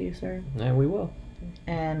more with you, sir. Yeah, we will.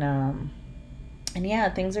 And yeah,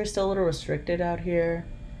 things are still a little restricted out here.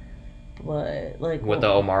 But like with the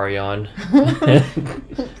Omarion.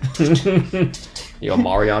 The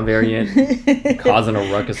Omarion variant causing a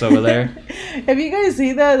ruckus over there. Have you guys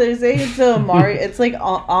seen that? They're saying it's it's like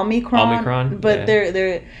Omicron. But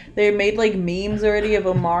yeah. they made like memes already of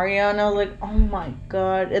Omarion. I was like, oh my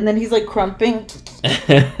god. And then he's like crumping.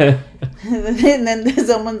 And then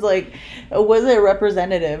someone's like, was it a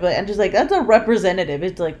representative? And just like, that's a representative.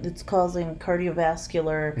 It's like, it's causing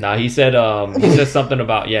cardiovascular. Nah, he said something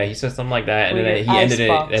about, he said something like that, and then he ended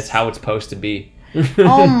it, that's how it's supposed to be.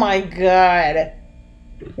 Oh my god.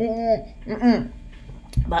 The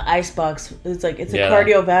icebox, it's like, it's a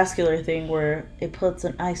cardiovascular thing where it puts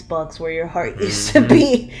an icebox where your heart used to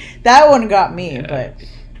be. That one got me, but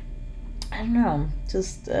I don't know.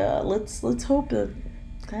 Just let's hope that,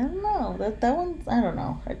 I don't know, that one, I don't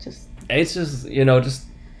know. It's just just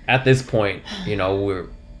at this point,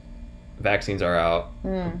 vaccines are out,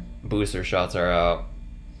 booster shots are out,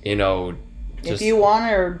 if you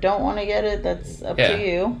want or don't want to get it, that's up to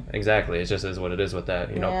you. Exactly. It just is what it is with that.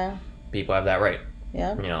 People have that right.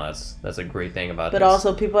 Yeah. That's a great thing about this. But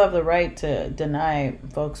also, people have the right to deny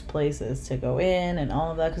folks places to go in and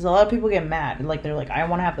all of that. Because a lot of people get mad. Like, they're like, I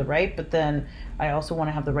want to have the right, but then I also want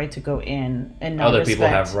to have the right to go in and not other people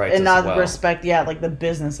have rights and not as well. Respect. Yeah, like the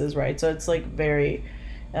business's right. So it's like very,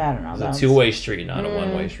 I don't know. It's a two-way street, not a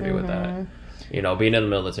one-way street with that. Being in the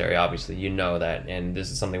military, obviously, that, and this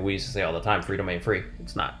is something we used to say all the time: freedom ain't free.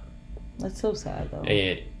 It's not. That's so sad, though.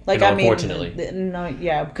 Unfortunately,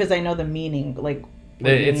 because I know the meaning. Like,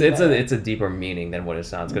 it's a deeper meaning than what it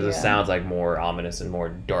sounds, because it sounds like more ominous and more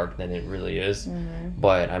dark than it really is.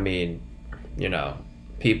 But I mean,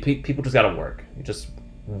 people just gotta work. You just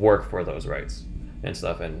work for those rights and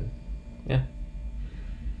stuff, and yeah.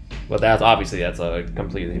 But that's a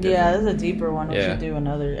completely different... Yeah, that's a deeper one. We should do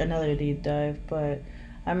another deep dive. But,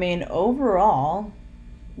 I mean, overall,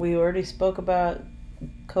 we already spoke about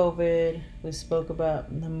COVID. We spoke about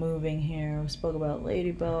the moving here. We spoke about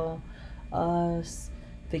Lady Bell, us,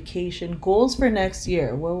 vacation. Goals for next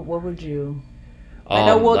year. What would you... I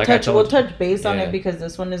know we'll touch base on it, because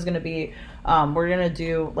this one is going to be... we're going to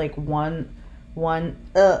do, like, one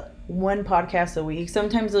podcast a week.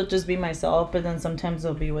 Sometimes it'll just be myself, but then sometimes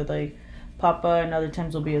it'll be with like Papa, and other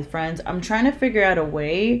times it'll be with friends. I'm trying to figure out a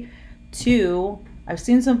way to, I've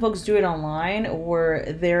seen some folks do it online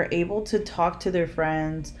where they're able to talk to their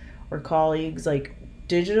friends or colleagues like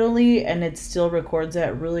digitally, and it still records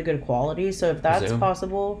at really good quality. So if that's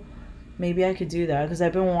possible, maybe I could do that, because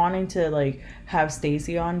I've been wanting to like have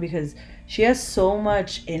Stacy on, because she has so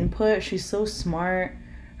much input. She's so smart.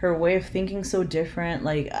 Her way of thinking so different.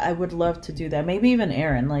 Like, I would love to do that. Maybe even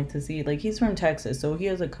Aaron, like, to see, like, he's from Texas, so he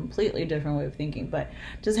has a completely different way of thinking. But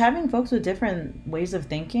just having folks with different ways of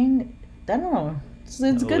thinking, I don't know. It's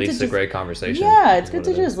good to just... a great conversation. Yeah, it's good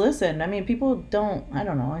to just listen. I mean, people don't... I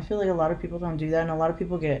don't know. I feel like a lot of people don't do that, and a lot of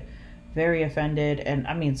people get very offended. And,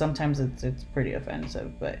 I mean, sometimes it's pretty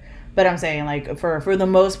offensive, But I'm saying, like, for the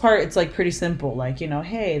most part, it's, like, pretty simple. Like,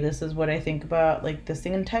 hey, this is what I think about, like, this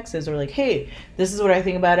thing in Texas. Or, like, hey, this is what I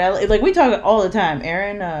think about LA. Like, we talk all the time.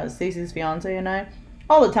 Aaron, Stacey's fiance, and I,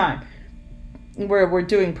 all the time. We're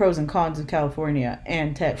doing pros and cons of California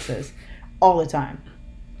and Texas all the time.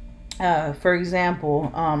 For example,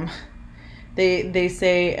 they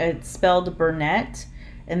say it's spelled Burnett,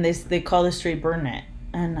 and they call the street Burnett.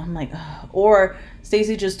 And I'm like, ugh. Or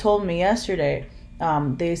Stacey just told me yesterday...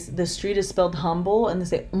 the street is spelled humble, and they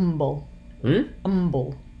say umble.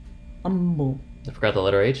 Umble. I forgot the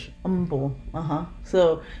letter H. Umble.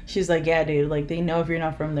 So she's like, yeah, dude, like, they know if you're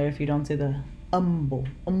not from there if you don't say the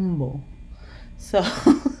umble. So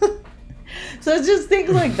so it's just things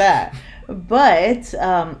like that. But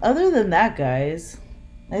other than that, guys,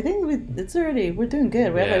 I think we're doing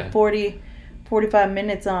good. We have like 45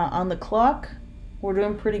 minutes on the clock. We're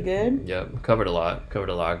doing pretty good. Yep, covered a lot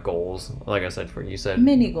of goals. Like I said, for you said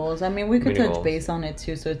Mini goals. I mean, we could Mini touch goals. base on it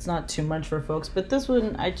too, so it's not too much for folks. But this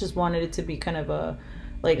one, I just wanted it to be kind of a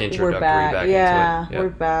like we're Introductory back. back into Yeah, it. Yep. we're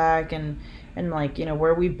back and like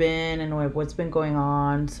where we've been and what's been going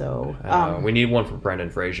on. So we need one for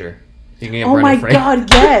Brendan Fraser. You can get oh Brendan my Fraser.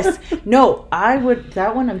 God, yes. No, I would.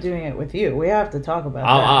 That one I'm doing it with you. We have to talk about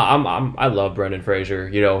that. I love Brendan Fraser.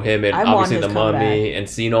 You know him and I want obviously his The Mummy comeback. and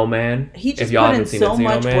Encino Man. He just if y'all put in haven't seen so Encino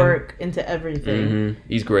much Man, work into everything.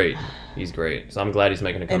 He's great. He's great. So I'm glad he's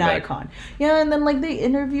making a An comeback. icon. Yeah, and then like they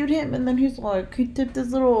interviewed him, and then he's like, he tipped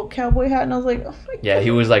his little cowboy hat, and I was like, oh my Yeah, God.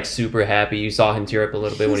 he was like super happy. You saw him tear up a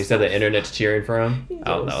little bit when he said the internet's cheering for him. He's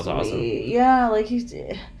Oh, so that was awesome. sweet. Yeah, like he's.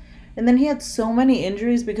 And then he had so many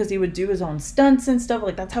injuries because he would do his own stunts and stuff.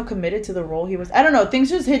 Like that's how committed to the role he was. I don't know. Things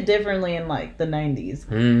just hit differently in like the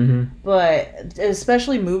 90s. But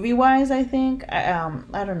especially movie wise, I think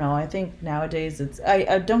I don't know. I think nowadays it's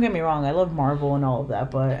I don't get me wrong. I love Marvel and all of that,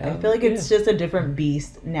 but I feel like it's just a different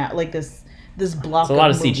beast now. Like this block. It's a lot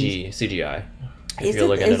of movies. CGI. If you're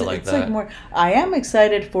looking at it like it's that. like more. I am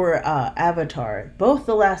excited for Avatar, both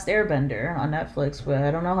The Last Airbender on Netflix, but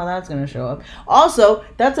I don't know how that's going to show up. Also,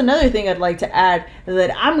 that's another thing I'd like to add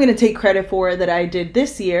that I'm going to take credit for that I did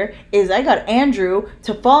this year is I got Andrew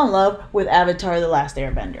to fall in love with Avatar: The Last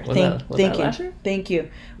Airbender. Thank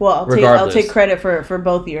you. Well, I'll take credit for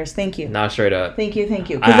both years. Thank you. Not straight up. Thank you.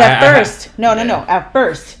 Because at first,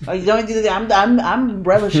 you don't do that. I'm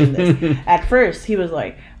relishing this. At first, he was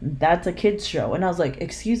like, "That's a kids show," and I was like,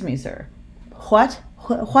 "Excuse me, sir, what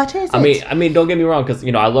is it?" I mean, don't get me wrong, because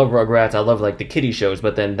I love Rugrats, I love like the kiddie shows,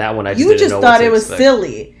 but then that one I just You didn't just know thought what to it was expect.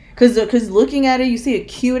 silly. Because looking at it, you see a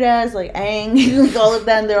cute ass, like, Aang, like, all of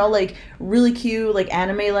that, and they're all, like, really cute, like,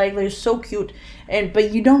 anime-like, they're so cute.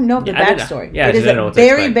 But you don't know the backstory. I it is didn't know what to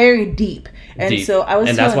very, expect. very deep. And so I was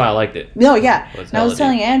and that's why I liked it. No, yeah. Was And I was hella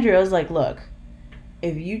telling deep. Andrew, I was like, look,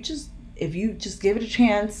 if you just give it a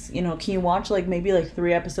chance, can you watch, like, maybe, like,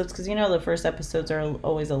 3 episodes? Because, the first episodes are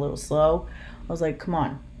always a little slow. I was like, come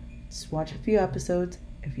on, just watch a few episodes.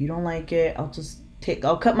 If you don't like it, I'll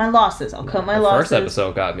cut my losses. The first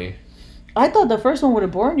episode got me. I thought the first one would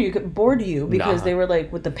have bored you because they were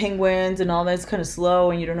like with the penguins and all that. It's kind of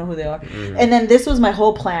slow and you don't know who they are. Mm-hmm. And then this was my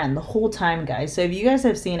whole plan the whole time, guys. So if you guys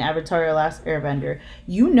have seen Avatar: The Last Airbender,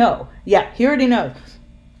 you know. Yeah, he already knows.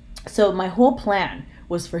 So my whole plan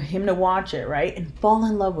was for him to watch it, right? And fall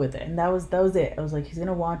in love with it. And that was it. I was like, he's going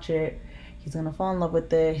to watch it. He's going to fall in love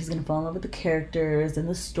with it. He's going to fall in love with the characters and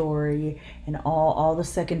the story and all the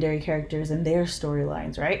secondary characters and their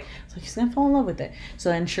storylines, right? So he's going to fall in love with it. So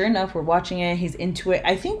and sure enough, we're watching it. He's into it.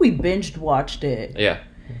 I think we binged watched it. Yeah.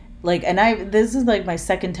 Like, this is like my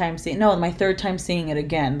third time seeing it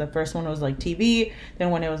again. The first one was like TV. Then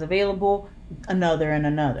when it was available, another and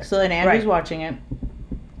another. So then Andrew's watching it.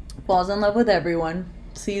 Falls in love with everyone.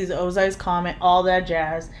 Sees Ozai's comment, all that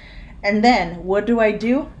jazz. And then what do?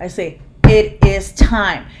 I say, it is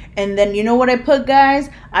time. And then you know what I put, guys?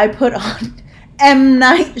 I put on M.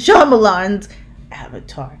 Night Shyamalan's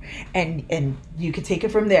Avatar. And you could take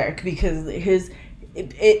it from there because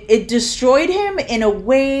it destroyed him in a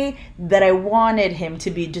way that I wanted him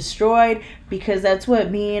to be destroyed, because that's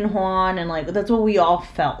what me and Juan and like that's what we all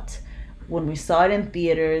felt when we saw it in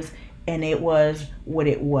theaters, and it was what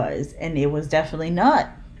it was, and it was definitely not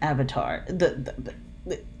Avatar.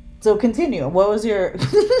 So continue. What was your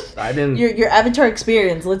your Avatar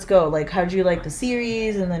experience? Let's go. Like, how did you like the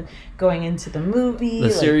series, and then going into the movie?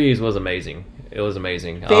 The series was amazing. It was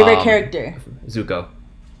amazing. Favorite character? Zuko.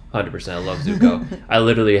 100%. I love Zuko. I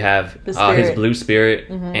literally have his blue spirit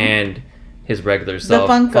and his regular self,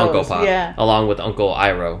 Funko Pop, along with Uncle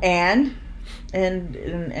Iroh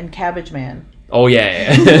and Cabbage Man. Oh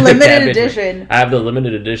yeah, limited edition. I have the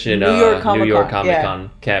limited edition New York Comic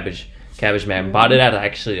Con Cabbage Man. Bought it at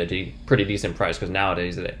actually a pretty decent price, because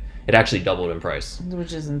nowadays it actually doubled in price,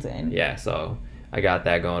 which is insane. Yeah, so I got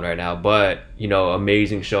that going right now. But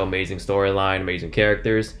amazing show, amazing storyline, amazing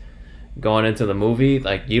characters. Going into the movie,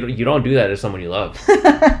 like you don't do that to someone you love.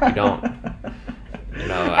 You don't.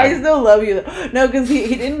 I still love you. No, because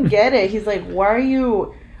he didn't get it. He's like, why are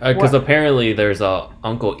you? Because apparently there's a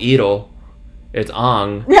Uncle Ito. It's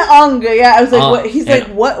Ong. Yeah, Ong. Yeah, I was like, what? He's like,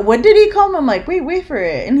 what did he call him? I'm like, wait for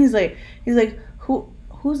it. And he's like,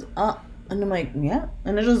 who's And I'm like, yeah.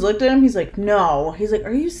 And I just looked at him. He's like, no. He's like,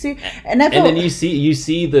 are you serious? And then you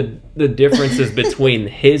see the differences between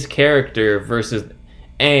his character versus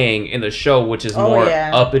Aang in the show, which is more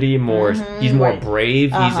uppity, more he's more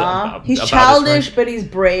brave. He's childish, but he's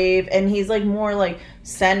brave, and he's like more like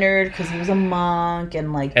centered because he was a monk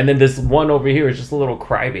and like. And then this one over here is just a little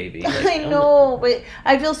crybaby. Like, I know, but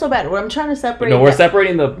I feel so bad. I'm trying to separate. No, we're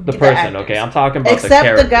separating the person. Okay, I'm talking about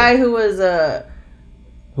except the guy who was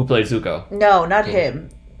who played Zuko. No, not him.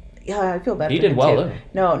 Yeah, I feel bad. He did well.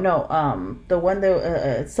 Though. No. The one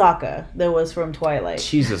that Sokka that was from Twilight.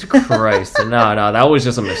 Jesus Christ! No, that was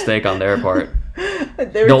just a mistake on their part.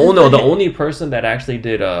 The only person that actually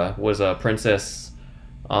did was a princess.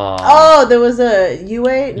 There was a Yue.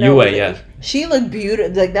 No, Yue, yeah. She looked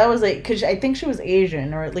beautiful. Like that was like because I think she was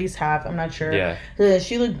Asian or at least half. I'm not sure. Yeah.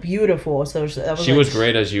 She looked beautiful. So she was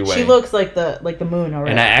great as Yue. She looks like the moon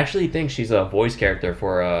already. And I actually think she's a voice character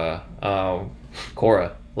for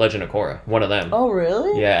Korra. Legend of Korra, one of them. Oh,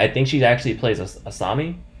 really? Yeah, I think she actually plays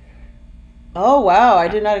Asami. Oh, wow. I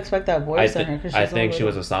did not expect that voice on her. I think she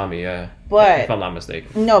was Asami, yeah. But, if I'm not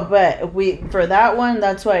mistaken. No, but for that one,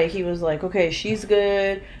 that's why he was like, okay, she's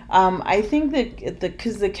good. I think that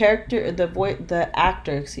because the character, the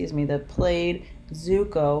actor, that played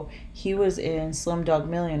Zuko, he was in Slumdog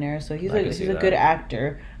Millionaire, so he's a good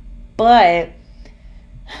actor. But,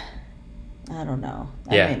 I don't know.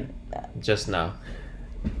 I mean, just no.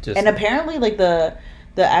 And apparently, like the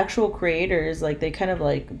actual creators, like they kind of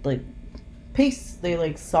like they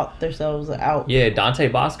like sought themselves out. Yeah, Dante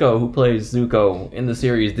Bosco, who plays Zuko in the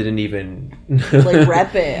series, didn't even like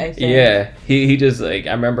rep it. I think. Yeah, he just like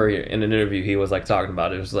I remember in an interview he was like talking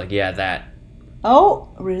about it. It was like that.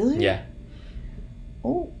 Oh, really? Yeah.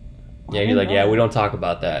 Oh. Yeah, he's like, we don't talk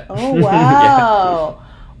about that. Oh wow, yeah.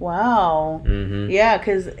 Wow. Mm-hmm. Yeah,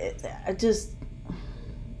 because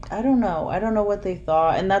I don't know. I don't know what they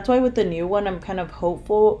thought. And that's why with the new one, I'm kind of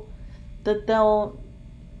hopeful that they'll...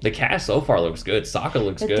 The cast so far looks good. Sokka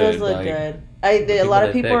looks good. It does look good. A lot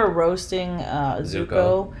of people are roasting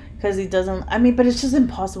Zuko because he doesn't... I mean, but it's just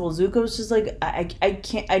impossible. Zuko's just like... I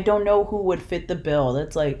can't... I don't know who would fit the bill.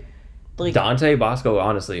 That's like Dante Bosco,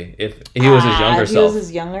 honestly, if he was his younger self,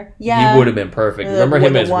 yeah, he would have been perfect. Remember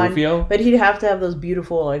him as Rufio? But he'd have to have those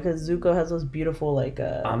beautiful, like, because Zuko has those beautiful, like,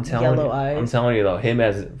 yellow eyes. I'm telling you though, him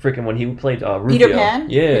as freaking when he played Rufio, Peter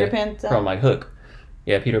Pan, yeah, Peter Pan from like Hook,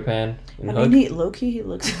 yeah, Peter Pan. I mean, low-key, he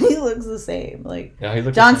looks the same. Like, yeah, he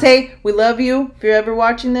looks Dante, we love you. If you're ever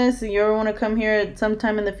watching this and you ever want to come here at some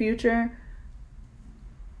time in the future.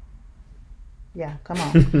 Yeah, come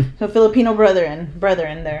on. So Filipino brethren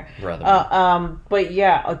there. But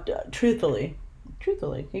yeah, truthfully,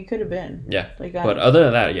 he could have been. Yeah. But other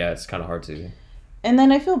than that, yeah, it's kind of hard to. And then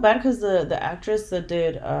I feel bad because the actress that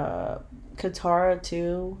did Katara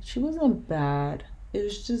too, she wasn't bad. It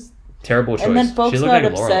was just terrible choice. And then folks got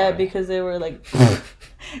upset because they were like,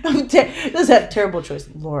 "This is a terrible choice,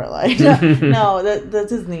 Lorelai." No,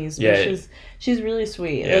 that's his niece. Yeah, she's really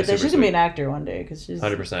sweet. Yeah, she's gonna be an actor one day because she's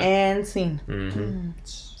 100%. And scene. Mm-hmm.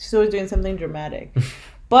 She's always doing something dramatic.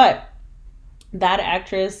 But that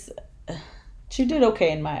actress, she did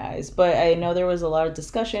okay in my eyes. But I know there was a lot of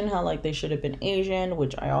discussion how like they should have been Asian,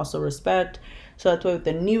 which I also respect. So that's why with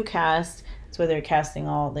the new cast, that's why they're casting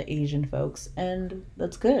all the Asian folks, and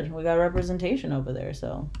that's good. We got representation over there,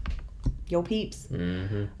 so. Yo peeps.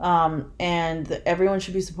 Mm-hmm. And everyone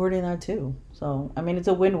should be supporting that too. So I mean it's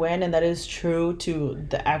a win-win, and that is true to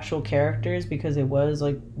the actual characters because it was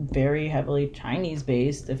like very heavily Chinese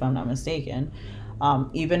based, if I'm not mistaken.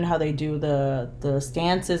 Even how they do the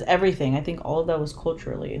stances, everything. I think all of that was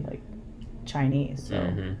culturally like Chinese.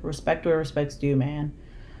 So respect where respect's due, man.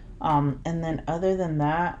 And then other than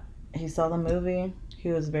that, he saw the movie. He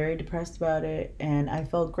was very depressed about it, and I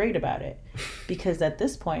felt great about it because at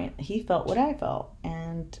this point, he felt what I felt,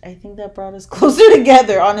 and I think that brought us closer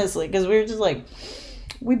together, honestly, because we were just like,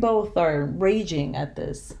 we both are raging at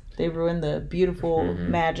this. They ruined the beautiful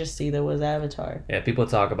majesty that was Avatar. Yeah, people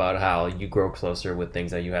talk about how you grow closer with things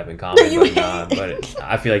that you have in common, but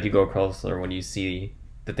I feel like you grow closer when you see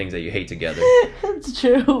the things that you hate together. That's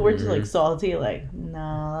true. We're just like salty, like,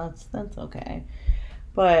 no, that's okay.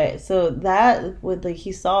 But so that would like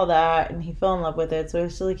he saw that and he fell in love with it. So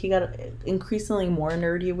it's like he got increasingly more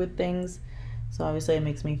nerdy with things. So obviously it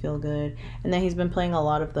makes me feel good. And then he's been playing a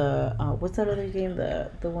lot of the what's that other game? The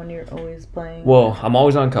one you're always playing. Well, I'm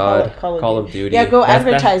always on COD, Call of Duty. Yeah, go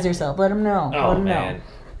advertise yourself. Let them know. Oh, man.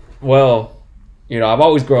 Well, I've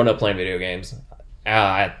always grown up playing video games.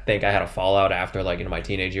 I think I had a fallout after like in my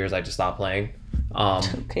teenage years. I just stopped playing.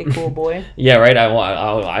 Okay, cool boy. Yeah, right.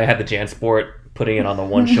 I had the JanSport. Putting it on the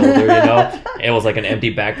one shoulder, it was like an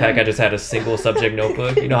empty backpack. I just had a single subject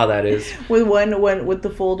notebook. You know how that is. With one with the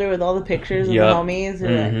folder with all the pictures of the homies.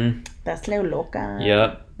 Mm-hmm. That's lo loca.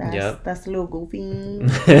 Yep. Yep. That's a little goofy.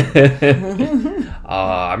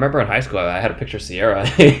 I remember in high school I had a picture of Sierra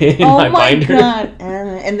in Oh my my binder. god!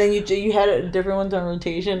 And then you had different ones on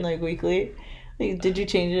rotation like weekly. Like, did you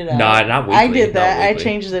change it out? No, not weekly. I did not that. I weekly.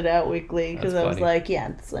 changed it out weekly because That's I was funny. like, yeah,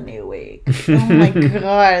 it's a new week. Oh my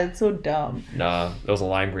god, it's so dumb. Nah, it was a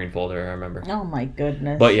lime green folder. I remember. Oh my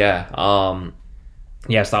goodness. But yeah,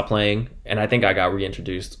 I stopped playing, and I think I got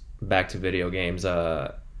reintroduced back to video games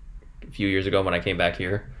a few years ago when I came back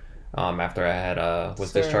here, after I had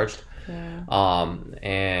was Sure. discharged. Yeah.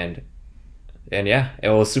 And yeah, it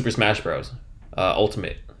was Super Smash Bros.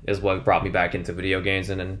 Ultimate is what brought me back into video games,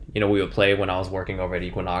 and then we would play when I was working over at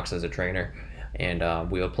Equinox as a trainer, and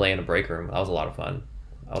we would play in a break room. That was a lot of fun.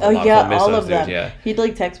 That was Oh a lot yeah, of fun. Miss all those of dudes, them. yeah. He'd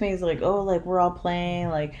like text me. He's like, "Oh, like we're all playing.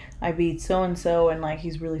 Like I beat so and so, and like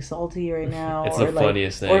he's really salty right now." It's or the like,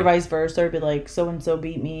 funniest thing. Or vice versa. Or be like, "So and so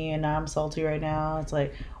beat me, and now I'm salty right now." It's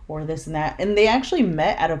like, or this and that. And they actually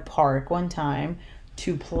met at a park one time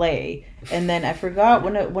to play. And then I forgot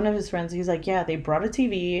one of his friends. He's like, "Yeah, they brought a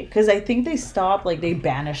TV because I think they stopped. Like they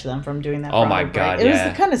banished them from doing that. Oh for my a break. God, It yeah.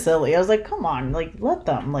 was kind of silly. I was like, "Come on, like let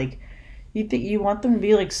them like." You think you want them to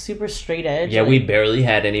be like super straight edge? Yeah, like, we barely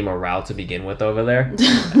had any morale to begin with over there.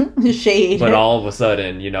 shade. But all of a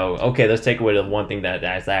sudden, okay, let's take away the one thing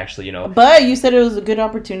that's actually, But you said it was a good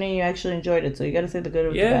opportunity. You actually enjoyed it, so you got to say the good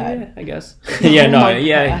or the bad. yeah, I guess. Oh yeah, no, my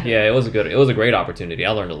yeah, God. yeah, it was a great opportunity.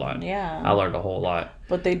 I learned a lot. Yeah. I learned a whole lot.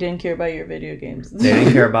 But they didn't care about your video games. They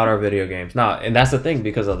didn't care about our video games. No, and that's the thing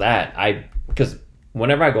because of that. Because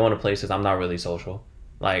whenever I go into places, I'm not really social.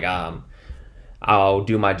 Like, I'll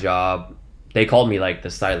do my job. They called me like the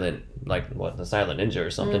silent ninja or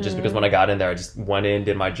something, just because when I got in there, I just went in,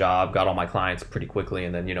 did my job, got all my clients pretty quickly,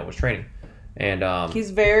 and then was training. And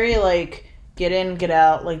He's very like get in, get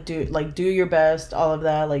out, do your best, all of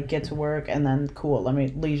that, like get to work, and then cool. Let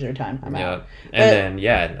me leisure time. I'm yeah, out. and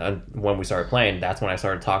then when we started playing, that's when I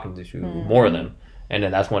started talking to more of them, and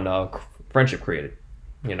then that's when friendship created.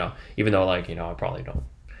 Even though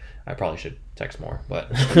I probably should text more, but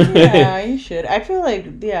Yeah, you should. I feel like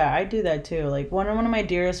I do that too. Like one of my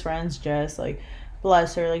dearest friends, Jess, like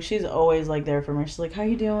bless her, like she's always like there for me. She's like, "How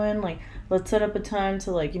you doing? Like let's set up a time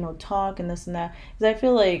to like talk and this and that." Because I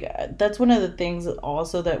feel like that's one of the things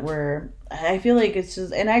also that I feel like it's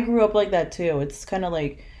just, and I grew up like that too. It's kind of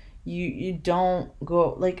like you don't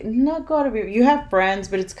go like not go out of you have friends,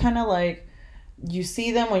 but it's kind of like you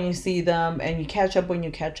see them when you see them and you catch up when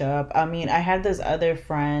you catch up. I mean, I had this other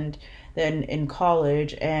friend then in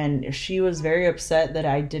college, and she was very upset that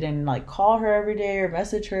I didn't like call her every day or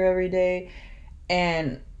message her every day.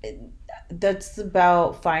 And that's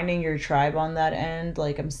about finding your tribe on that end.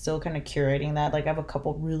 Like I'm still kind of curating that. Like I have a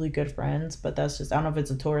couple really good friends, but that's just, I don't know if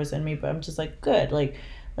it's a Taurus in me, but I'm just like good. Like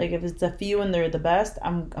if it's a few and they're the best,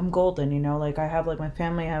 I'm golden, Like I have like my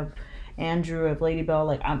family, I have Andrew, of Lady Bell,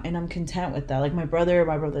 like I'm content with that. Like my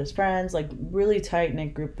brother's friends, like really tight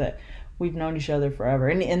knit group that we've known each other forever,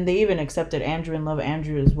 and they even accepted Andrew and love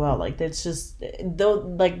Andrew as well. Like that's just though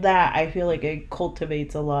like that. I feel like it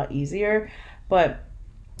cultivates a lot easier, but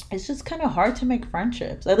it's just kind of hard to make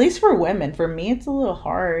friendships. At least for women. For me, it's a little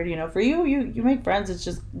hard. For you make friends. It's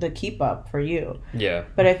just the keep up for you. yeah,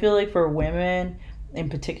 But I feel like for women, in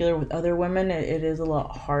particular with other women, it is a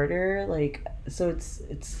lot harder. Like so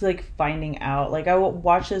it's like finding out. Like I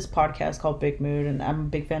watch this podcast called Big Mood, and I'm a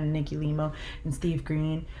big fan of Nikki Limo and Steve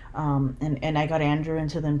Green, and I got Andrew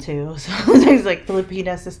into them too. So he's like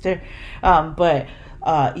Filipina sister, but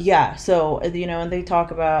yeah. So and they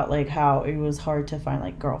talk about like how it was hard to find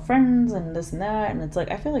like girlfriends and this and that, and it's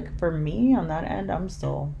like I feel like for me on that end, I'm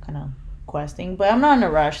still kind of questing, but I'm not in a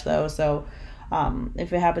rush though. So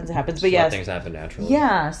if it happens, it happens. But just let yes, things happen naturally.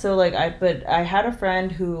 yeah. So like I had a friend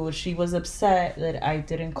who she was upset that I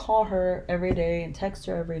didn't call her every day and text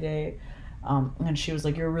her every day, and she was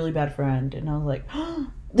like, "You're a really bad friend," and I was like,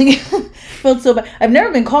 felt so bad. I've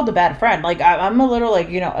never been called a bad friend. Like I'm a little like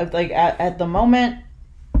like at the moment.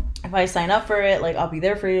 If I sign up for it, like I'll be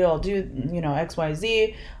there for you. I'll do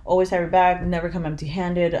XYZ. Always have your back. Never come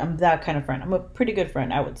empty-handed. I'm that kind of friend. I'm a pretty good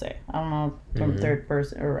friend, I would say. I don't know from third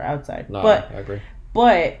person or outside, No, but I agree.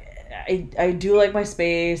 but I do like my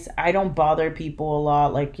space. I don't bother people a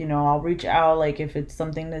lot. Like I'll reach out like if it's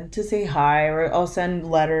something to say hi, or I'll send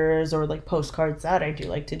letters or like postcards. That I do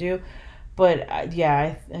like to do. But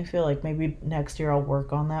I feel like maybe next year I'll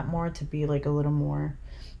work on that more to be like a little more,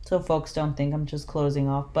 so folks don't think I'm just closing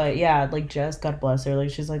off. But yeah, like Jess, God bless her, like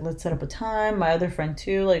she's like, let's set up a time. My other friend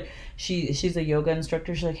too, like she's a yoga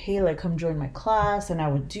instructor. She's like, hey, like come join my class, and I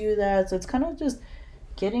would do that. So it's kind of just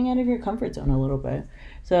getting out of your comfort zone a little bit.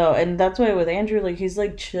 So, and that's why with Andrew, like, he's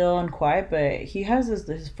like chill and quiet, but he has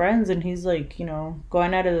his friends, and he's like,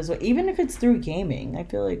 going out of his way, even if it's through gaming. I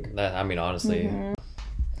feel like. I mean, honestly. Mm-hmm.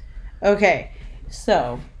 Okay,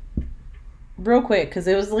 so real quick, because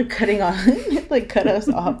it was like cutting on, like cut us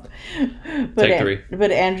off. But Take 3.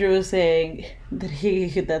 But Andrew was saying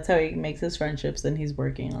that that's how he makes his friendships, and he's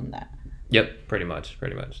working on that. Yep, pretty much.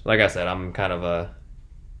 Like I said, I'm kind of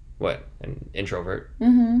an introvert.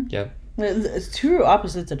 Mm-hmm. Yep. It's two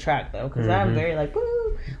opposites attract, though, because I'm very like,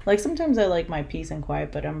 woo. Like, sometimes I like my peace and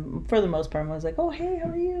quiet, but for the most part, I'm always like, oh, hey, how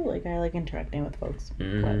are you? Like, I like interacting with folks.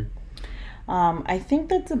 Mm-hmm. But, I think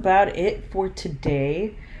that's about it for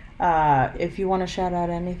today. If you want to shout out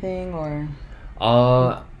anything or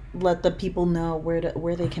let the people know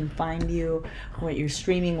where they can find you, what you're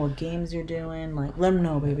streaming, what games you're doing, like, let them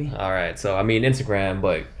know, baby. All right, so I mean Instagram,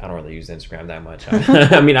 but I don't really use Instagram that much.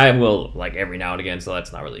 I mean, I will like every now and again, so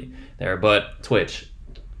that's not really there. But Twitch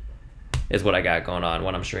is what I got going on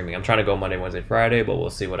when I'm streaming. I'm trying to go Monday, Wednesday, Friday, but we'll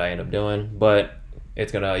see what I end up doing. But you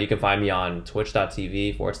can find me on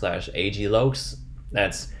twitch.tv/AGLokes.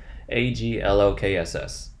 That's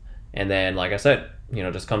AGLOKSS. And then, like I said,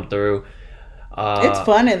 just come through. It's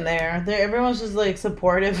fun in there. Everyone's just like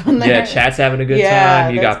supportive in there. Yeah, chat's having a good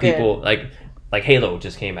time. You got people good. like Halo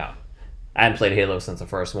just came out. I hadn't played Halo since the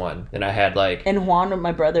first one. Then I had like... And Juan,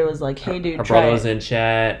 my brother, was like, hey, dude, her try brother was in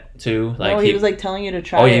chat, too. Like, he was like telling you to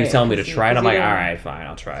try it. Oh, he was telling me to try it? I'm like, all right, fine,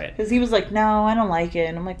 I'll try it. Because he was like, no, I don't like it.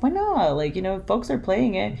 And I'm like, why not? Like, folks are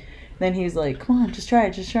playing it. Then he's like, come on, just try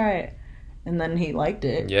it. And then he liked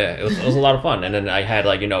it. Yeah, it was a lot of fun. And then I had,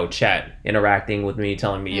 like, chat interacting with me,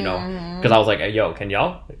 telling me, because I was like, hey, yo, can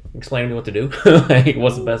y'all explain to me what to do? Like,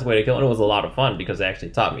 what's the best way to kill it? And it was a lot of fun because they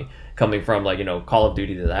actually taught me. Coming from, like, Call of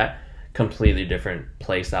Duty to that, completely different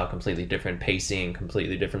play style, completely different pacing,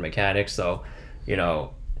 completely different mechanics. So,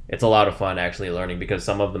 it's a lot of fun actually learning because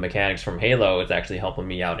some of the mechanics from Halo is actually helping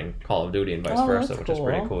me out in Call of Duty and vice versa, which is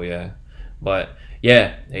pretty cool, yeah. But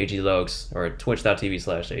yeah, AGLokes or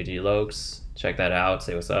twitch.tv/AGLokes. Check that out.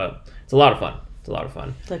 Say what's up. It's a lot of fun.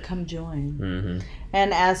 So come join. Mm-hmm.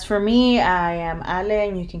 And as for me, I am Ale,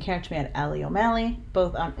 and you can catch me at Ali O'Malley,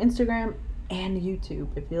 both on Instagram and YouTube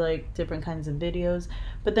if you like different kinds of videos.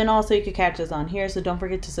 But then also you can catch us on here. So don't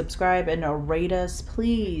forget to subscribe and rate us,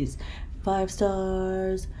 please. 5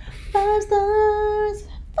 stars. 5 stars.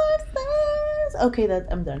 5 stars. Okay,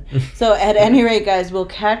 I'm done. So at any rate, guys, we'll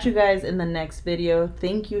catch you guys in the next video.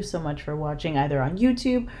 Thank you so much for watching either on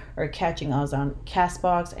YouTube or catching us on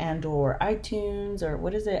Castbox and or iTunes or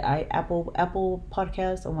what is it? Apple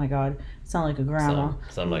Podcast. Oh my God, sound like a grandma.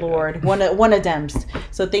 Something like Lord, that. one of them.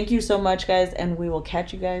 So thank you so much, guys, and we will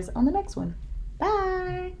catch you guys on the next one.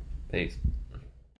 Bye. Peace.